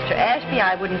 Oh, Mr. Ashby,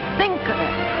 I wouldn't think of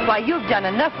it. Why, you've done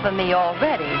enough for me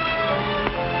already.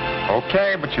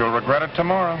 Okay, but you'll regret it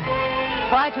tomorrow.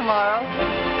 Why tomorrow?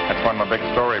 That's when my big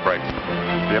story breaks.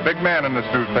 Be a big man in this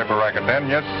newspaper racket then,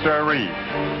 yes, sirree.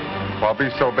 Well, I'll be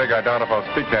so big I doubt if I'll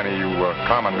speak to any of you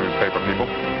common newspaper people.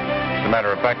 As a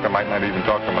matter of fact, I might not even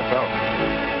talk to myself.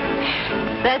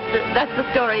 That's the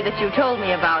story that you told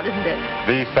me about, isn't it?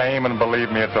 The same, and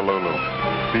believe me, it's a Lulu.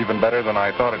 It's even better than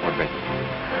I thought it would be.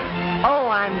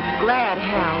 Oh, I'm glad,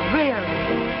 Hal, really.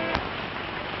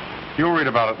 You'll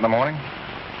read about it in the morning.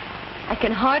 I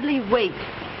can hardly wait.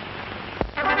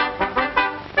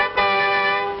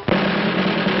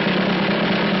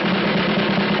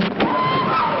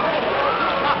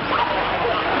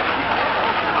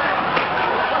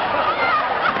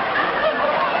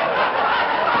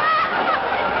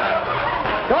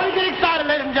 Don't get excited,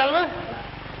 ladies and gentlemen.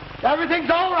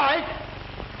 Everything's all right.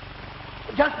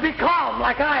 Just be calm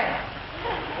like I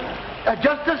am.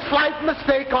 Just a slight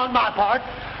mistake on my part.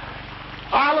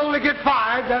 I'll only get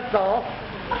fired, that's all.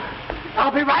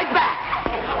 I'll be right back.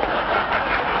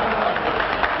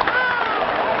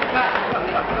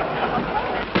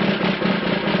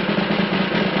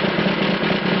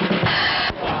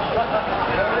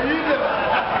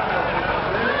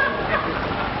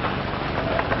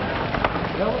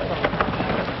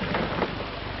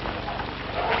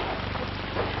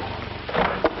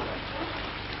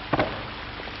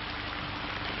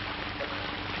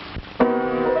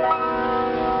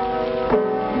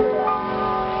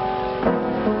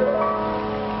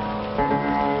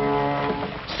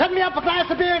 Set me up a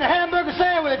glass of beer and a hamburger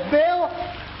sandwich, Bill.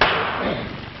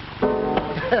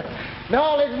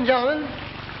 No, ladies and gentlemen,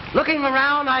 looking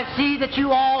around, I see that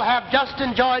you all have just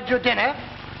enjoyed your dinner,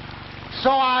 so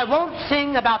I won't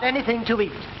sing about anything to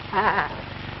eat.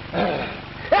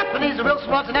 Ebenezer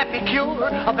Wilson was an epicure,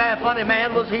 a very funny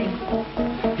man was he.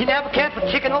 He never cared for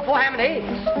chicken or for ham and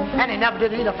eggs. And he never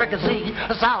did eat a fricassee,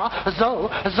 a sour, a zo,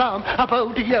 a zum, a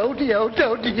bo-de-yo, de-yo,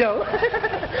 do-de-yo.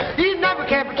 He never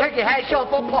cared for turkey hash or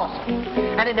for possum.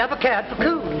 And he never cared for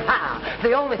coon. Ha!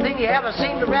 The only thing he ever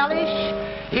seemed to relish,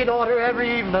 he'd order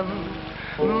every evening,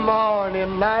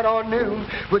 morning, night, or noon,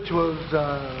 which was,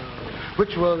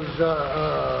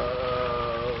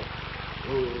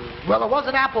 well, it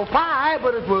wasn't apple pie,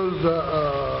 but it was,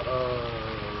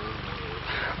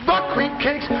 buckwheat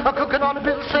cakes, a cooking on the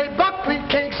bill, say buckwheat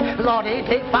cakes. Lord, ain't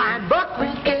they fine,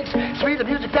 buckwheat cakes. Sweeter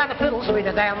music than the fiddle,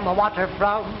 sweeter than the water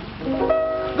from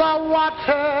the watermelon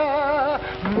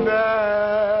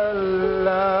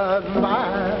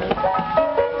mine.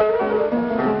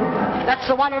 That's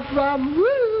the water from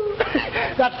woo.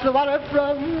 That's the water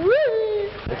from woo.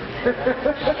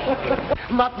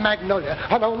 Not magnolia,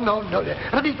 oh no, no, no,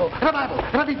 and a people, and a Bible,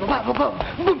 and a people, Bible, boom,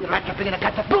 boom, the rats are picking a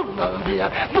cat, boom, boom,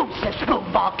 says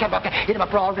boom, ball, camera, hit him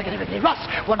up raw, rickety, rickety, Russ,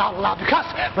 we're not allowed to cuss,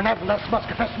 but nevertheless must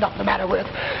confess nothing the matter with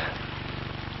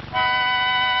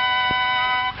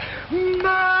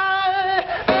my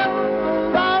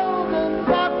emerald and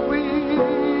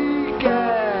buckwheat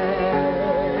gang.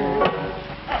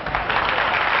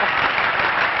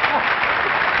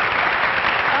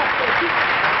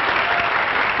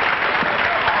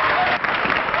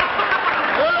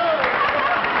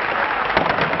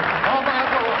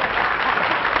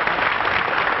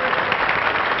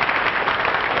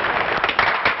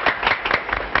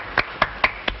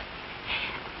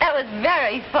 That was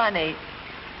very funny,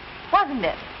 wasn't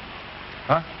it?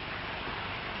 Huh?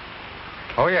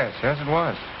 Oh, yes, yes, it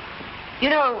was. You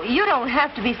know, you don't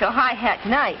have to be so high-hat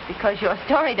tonight because your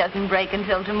story doesn't break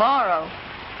until tomorrow.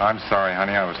 I'm sorry,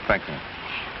 honey, I was thinking.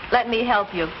 Let me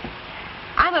help you.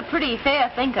 I'm a pretty fair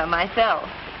thinker myself.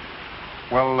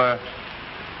 Well,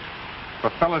 for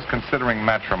fellas considering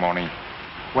matrimony,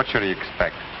 what should he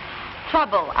expect?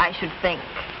 Trouble, I should think.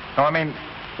 No, I mean,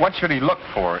 what should he look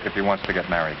for if he wants to get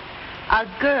married? A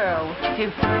girl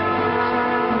to...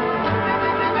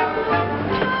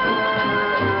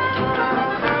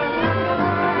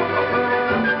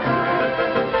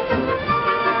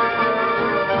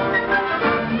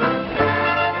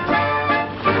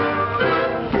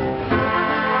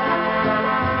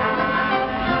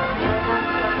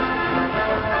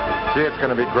 Gee, it's going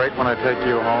to be great when I take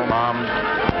you home, Mom.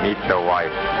 Meet the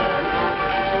wife.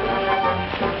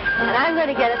 And I'm going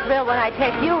to get a thrill when I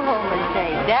take you home and say,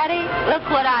 Daddy, look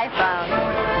what I found.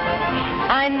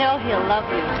 I know he'll love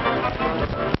you.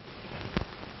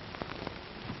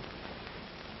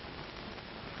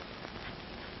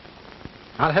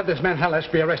 I'll have this man Hal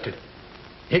Ashby arrested.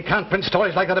 He can't print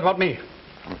stories like that about me.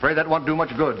 I'm afraid that won't do much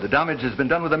good. The damage has been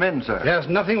done with the men, sir. There's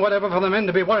nothing whatever for the men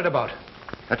to be worried about.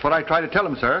 That's what I tried to tell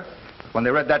them, sir. When they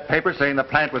read that paper saying the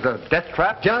plant was a death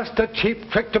trap. Just a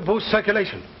cheap trick to boost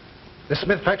circulation. The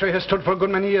Smith factory has stood for a good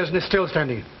many years and is still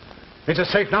standing. It's as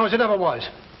safe now as it ever was.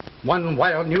 One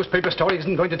wild newspaper story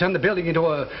isn't going to turn the building into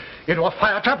a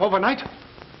fire trap overnight.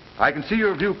 I can see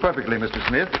your view perfectly, Mr.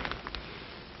 Smith.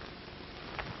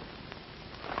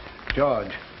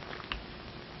 George,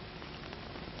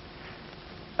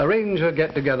 arrange a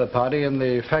get-together party in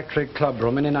the factory club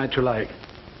room any night you like.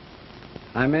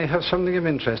 I may have something of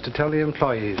interest to tell the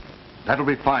employees. That'll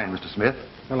be fine, Mr. Smith.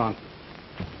 Go on.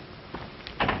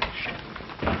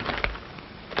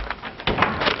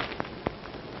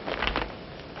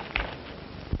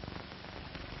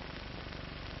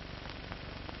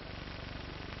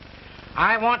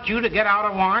 I want you to get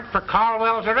out a warrant for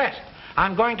Caldwell's arrest.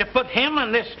 I'm going to put him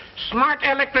and this smart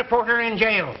Elect reporter in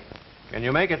jail. Can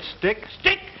you make it stick?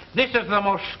 Stick! This is the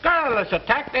most scurrilous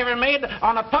attack ever made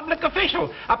on a public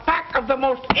official. A pack of the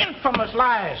most infamous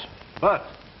lies. But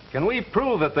can we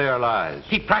prove that they are lies?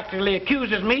 He practically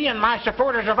accuses me and my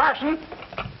supporters of arson.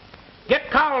 Get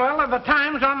Caldwell of the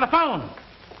Times on the phone.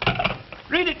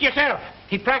 Read it yourself.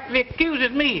 He practically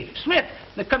accuses me, Smith,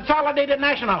 the Consolidated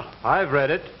National. I've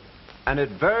read it, and it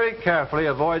very carefully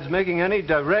avoids making any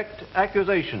direct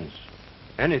accusations.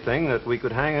 Anything that we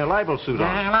could hang a libel suit on.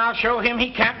 Well, I'll show him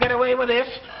he can't get away with this.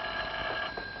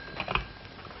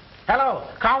 Hello,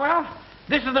 Caldwell?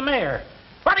 This is the mayor.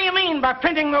 What do you mean by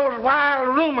printing those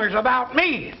wild rumors about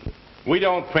me? We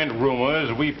don't print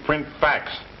rumors, we print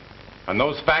facts. And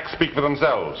those facts speak for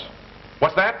themselves.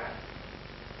 What's that?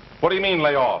 What do you mean,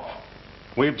 lay off?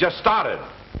 We've just started.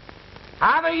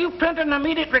 Either you print an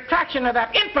immediate retraction of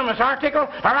that infamous article,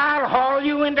 or I'll haul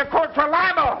you into court for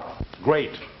libel.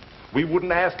 Great. We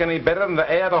wouldn't ask any better than to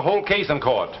air the whole case in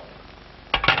court.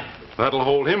 That'll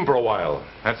hold him for a while.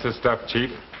 That's the stuff,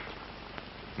 Chief.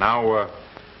 Now,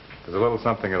 there's a little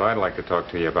something that I'd like to talk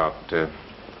to you about.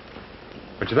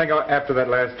 But you think after that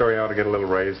last story I ought to get a little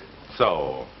raise?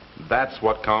 So, that's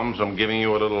what comes from giving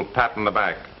you a little pat on the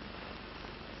back.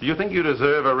 Do you think you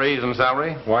deserve a raise in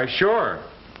salary? Why, sure.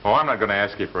 Oh, I'm not going to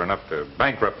ask you for enough to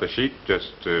bankrupt the sheet,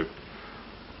 just,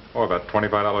 about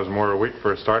 $25 more a week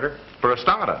for a starter. For a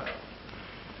starter?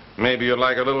 Maybe you'd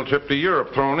like a little trip to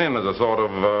Europe thrown in as a sort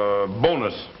of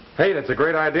bonus. Hey, that's a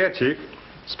great idea, Chief.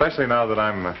 Especially now that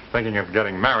I'm thinking of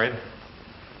getting married.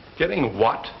 Getting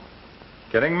what?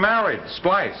 Getting married,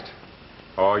 spliced.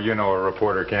 Oh, you know a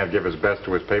reporter can't give his best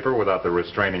to his paper without the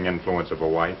restraining influence of a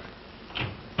wife.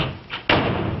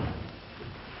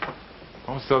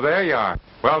 Oh, so there you are.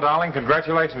 Well, darling,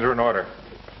 congratulations are in order.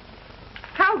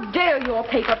 How dare your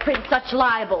paper print such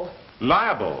libel?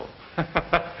 Liable?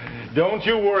 Don't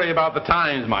you worry about the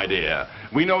Times, my dear.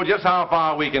 We know just how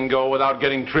far we can go without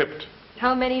getting tripped.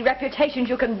 How many reputations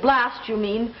you can blast, you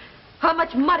mean? How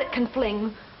much mud it can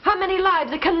fling? How many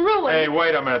lives it can ruin? Hey,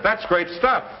 wait a minute. That's great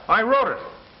stuff. I wrote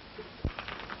it.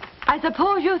 I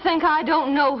suppose you think I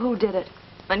don't know who did it.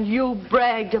 And you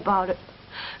bragged about it.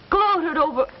 Gloated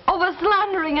over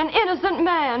slandering an innocent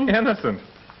man. Innocent?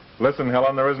 Listen,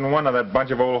 Helen, there isn't one of that bunch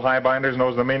of old highbinders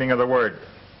knows the meaning of the word.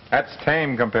 That's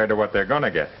tame compared to what they're going to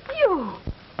get. You!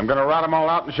 I'm going to rout them all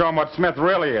out and show them what Smith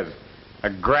really is. A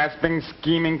grasping,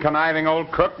 scheming, conniving old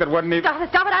crook that wouldn't even...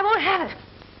 Stop it, I won't have it.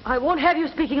 I won't have you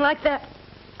speaking like that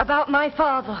about my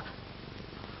father.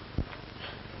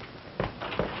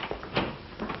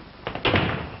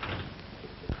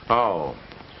 Oh.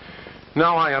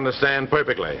 Now I understand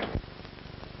perfectly.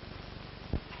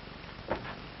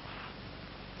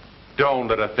 Don't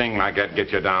let a thing like that get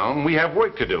you down. We have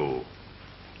work to do.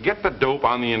 Get the dope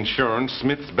on the insurance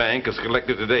Smith's bank has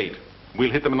collected to date.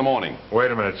 We'll hit them in the morning.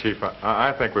 Wait a minute, Chief.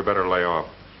 I think we better lay off.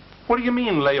 What do you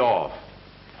mean, lay off?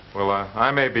 Well, I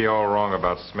may be all wrong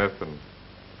about Smith, and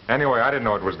anyway, I didn't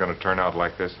know it was going to turn out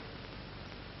like this.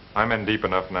 I'm in deep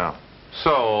enough now.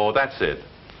 So, that's it.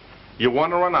 You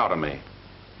want to run out of me.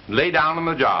 Lay down on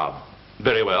the job.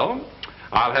 Very well.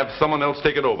 I'll have someone else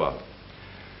take it over.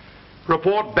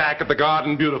 Report back at the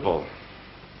Garden Beautiful.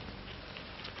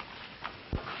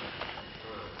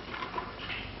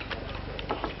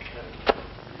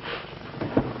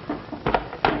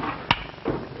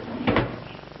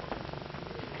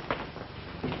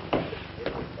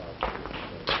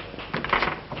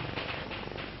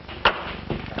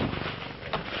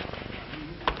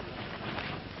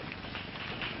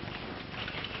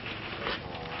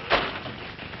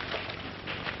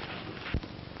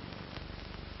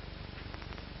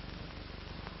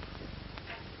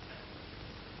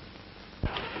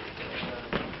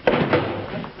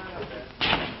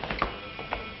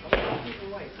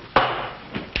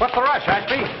 What's the rush,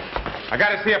 Ashby? I got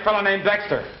to see a fellow named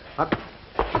Dexter.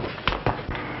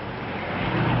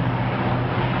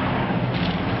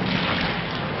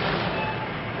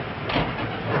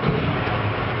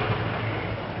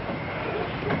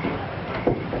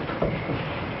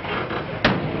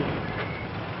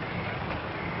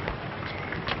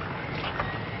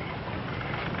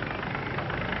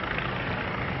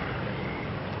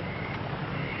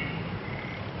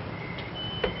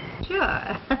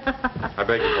 I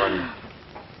beg your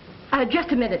pardon.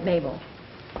 Just a minute, Mabel.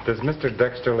 Does Mr.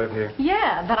 Dexter live here?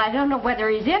 Yeah, but I don't know whether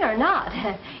he's in or not.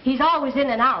 He's always in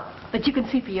and out, but you can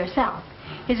see for yourself.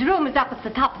 His room is up at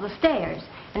the top of the stairs,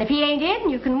 and if he ain't in,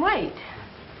 you can wait.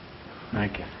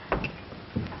 Thank you.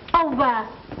 Oh,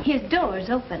 his door's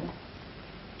open.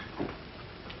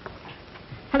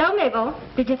 Hello, Mabel.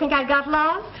 Did you think I got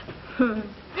lost?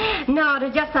 No, it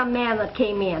was just some man that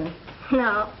came in.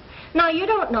 No, you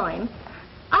don't know him.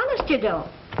 Honest, you don't.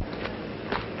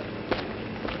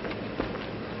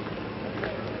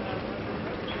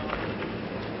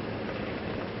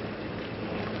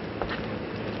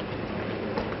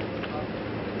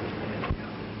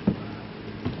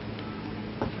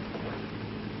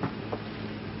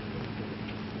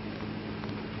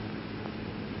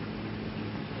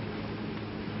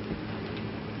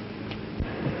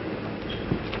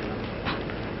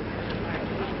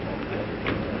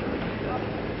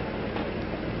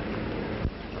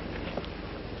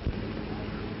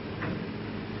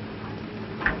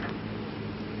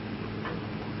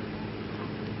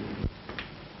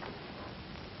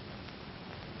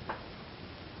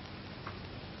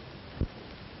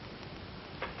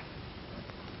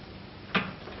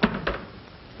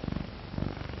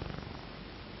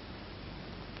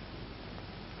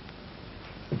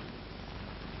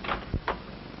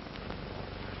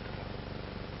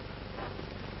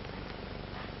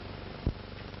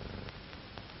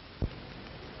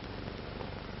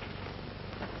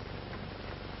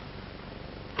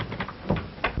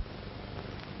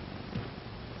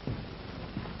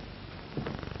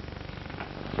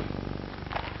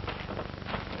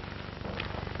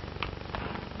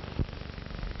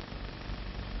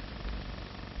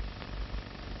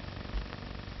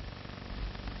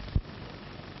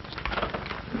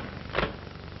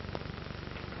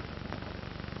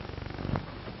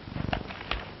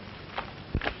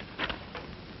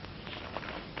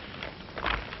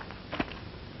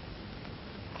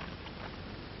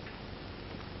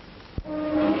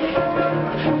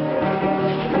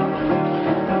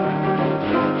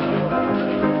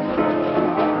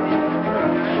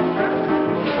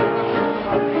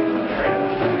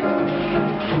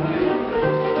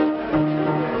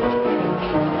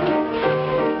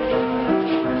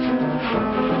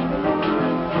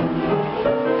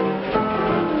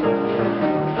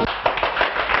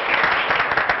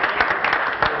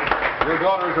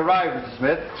 arrived, Mr.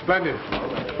 Smith. Splendid.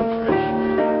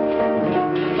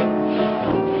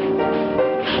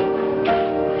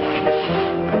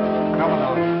 Come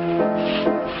along.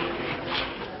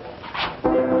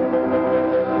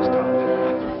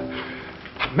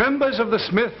 Members of the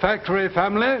Smith factory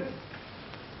family,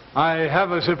 I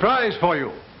have a surprise for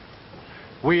you.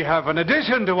 We have an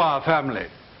addition to our family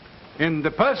in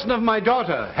the person of my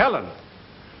daughter, Helen,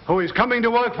 who is coming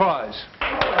to work for us.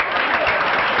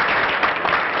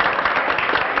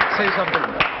 Say something.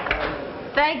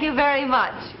 Thank you very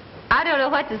much. I don't know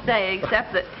what to say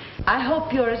except that I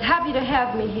hope you're as happy to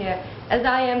have me here as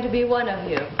I am to be one of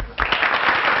you.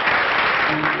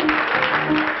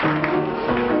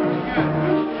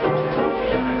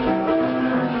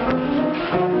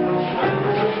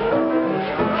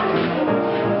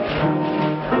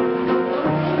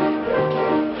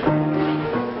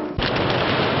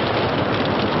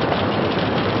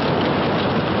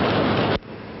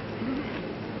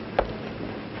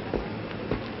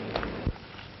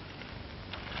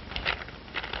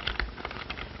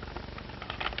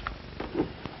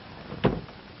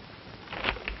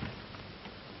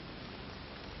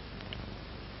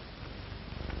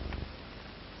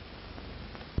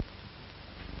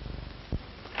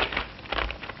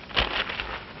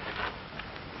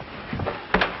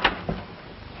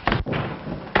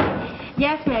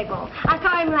 Yes, Mabel. I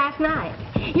saw him last night.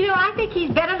 You know, I think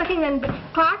he's better looking than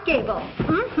Clark Gable.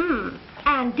 Mm-hmm.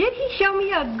 And did he show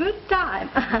me a good time?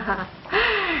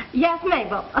 Yes,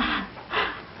 Mabel.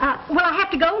 Well, I have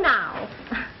to go now.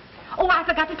 Oh, I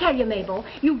forgot to tell you, Mabel.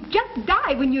 You just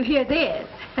die when you hear this.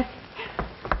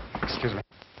 Excuse me.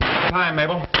 Hi,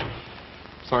 Mabel.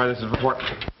 Sorry, this is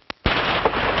important.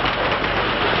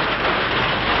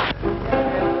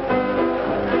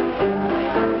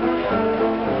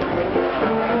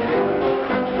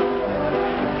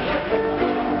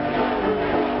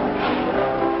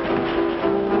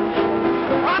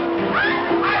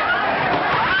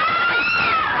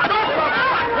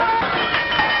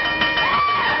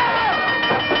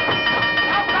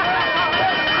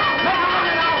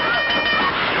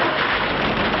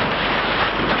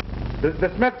 The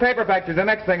Smith paper factory's the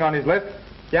next thing on his list.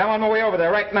 Yeah, I'm on my way over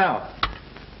there right now.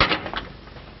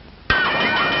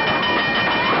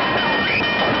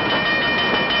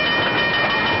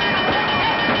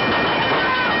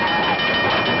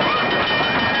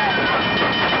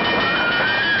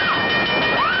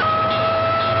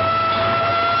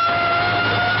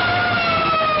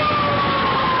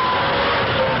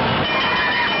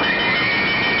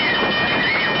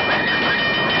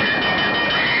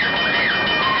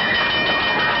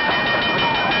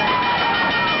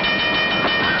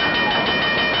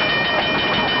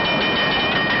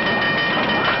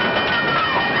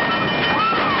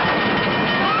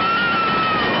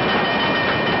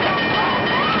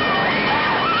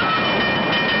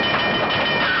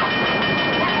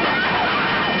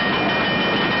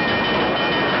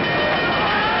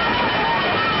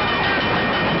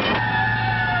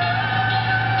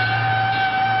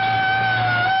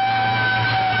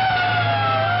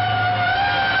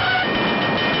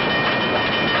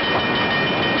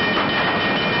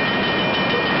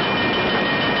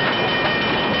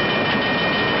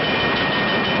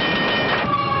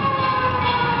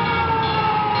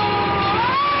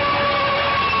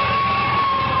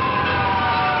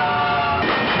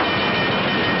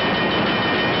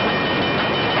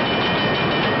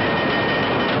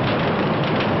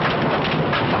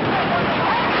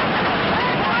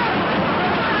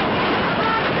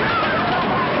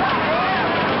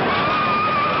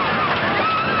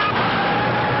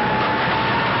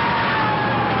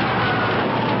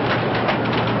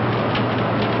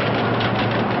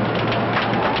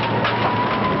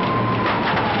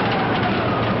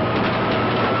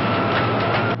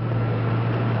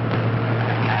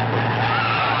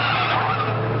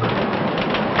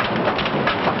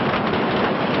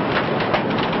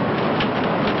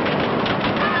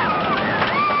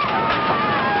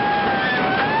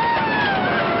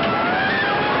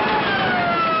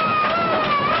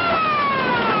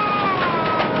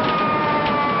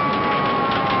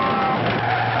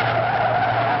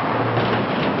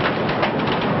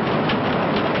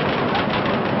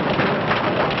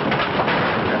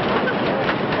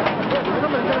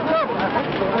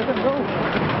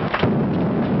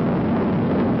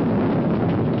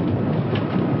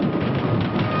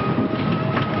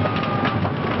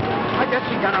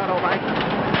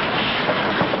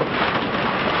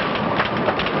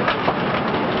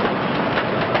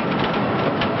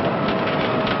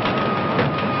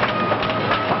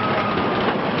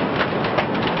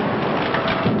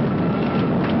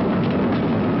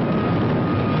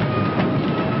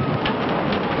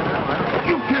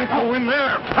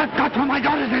 I've got one of my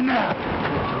daughters in there.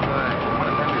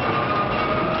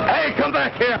 Hey, come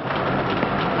back here.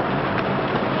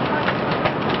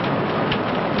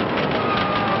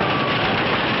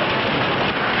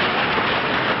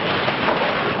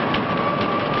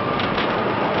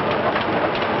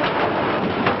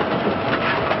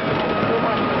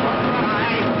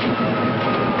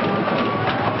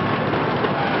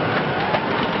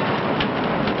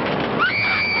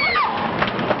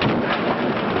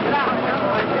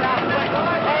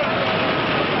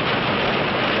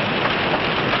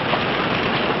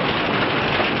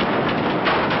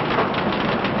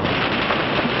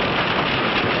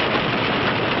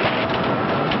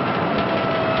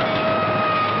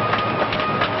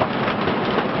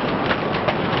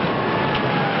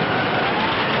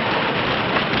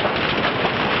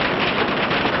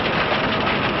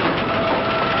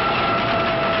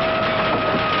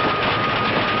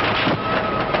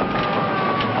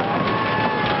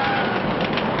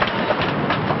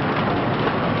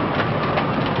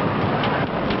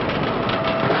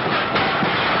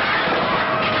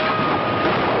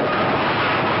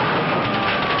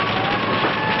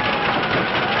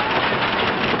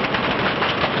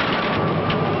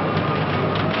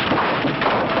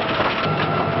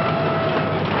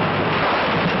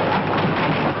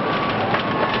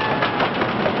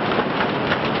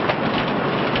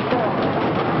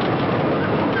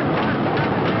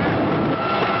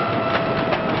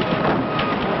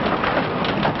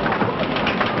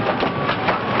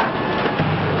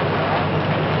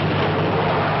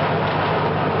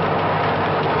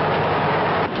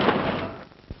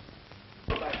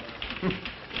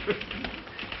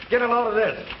 Get a load of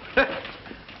this.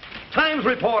 Times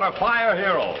reporter, fire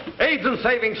hero. Aids in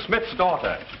saving Smith's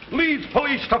daughter. Leads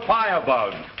police to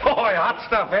firebug. Boy, hot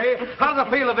stuff, eh? How's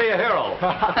it feel to be a hero?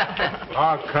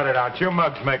 Oh, cut it out. You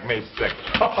mugs make me sick.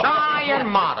 Shy and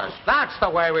modest. That's the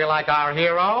way we like our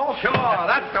hero. Sure,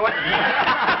 that's the way.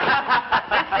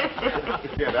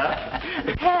 Hear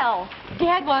that? Hal,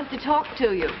 Dad wants to talk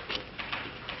to you.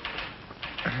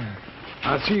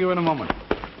 I'll see you in a moment.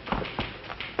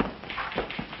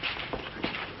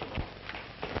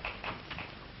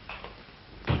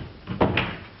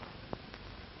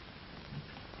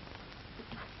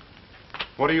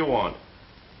 What do you want?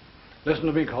 Listen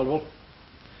to me, Caldwell.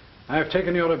 I have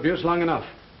taken your abuse long enough.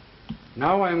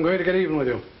 Now I am going to get even with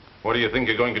you. What do you think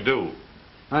you're going to do?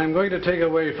 I am going to take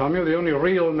away from you the only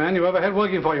real man you ever had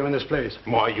working for you in this place.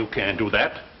 Why, you can't do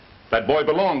that. That boy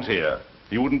belongs here.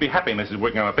 You wouldn't be happy unless he's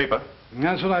working on a paper.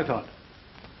 That's what I thought.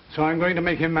 So I'm going to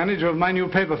make him manager of my new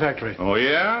paper factory. Oh,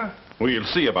 yeah? We'll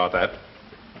see about that.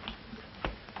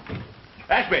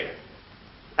 Ashby!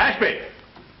 Ashby!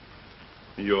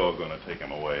 You're going to take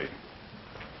him away.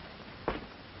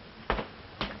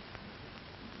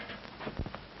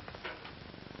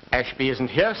 Ashby isn't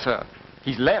here, sir.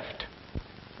 He's left.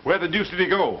 Where the deuce did he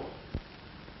go?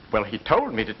 Well, he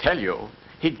told me to tell you.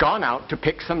 He'd gone out to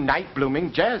pick some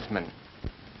night-blooming jasmine.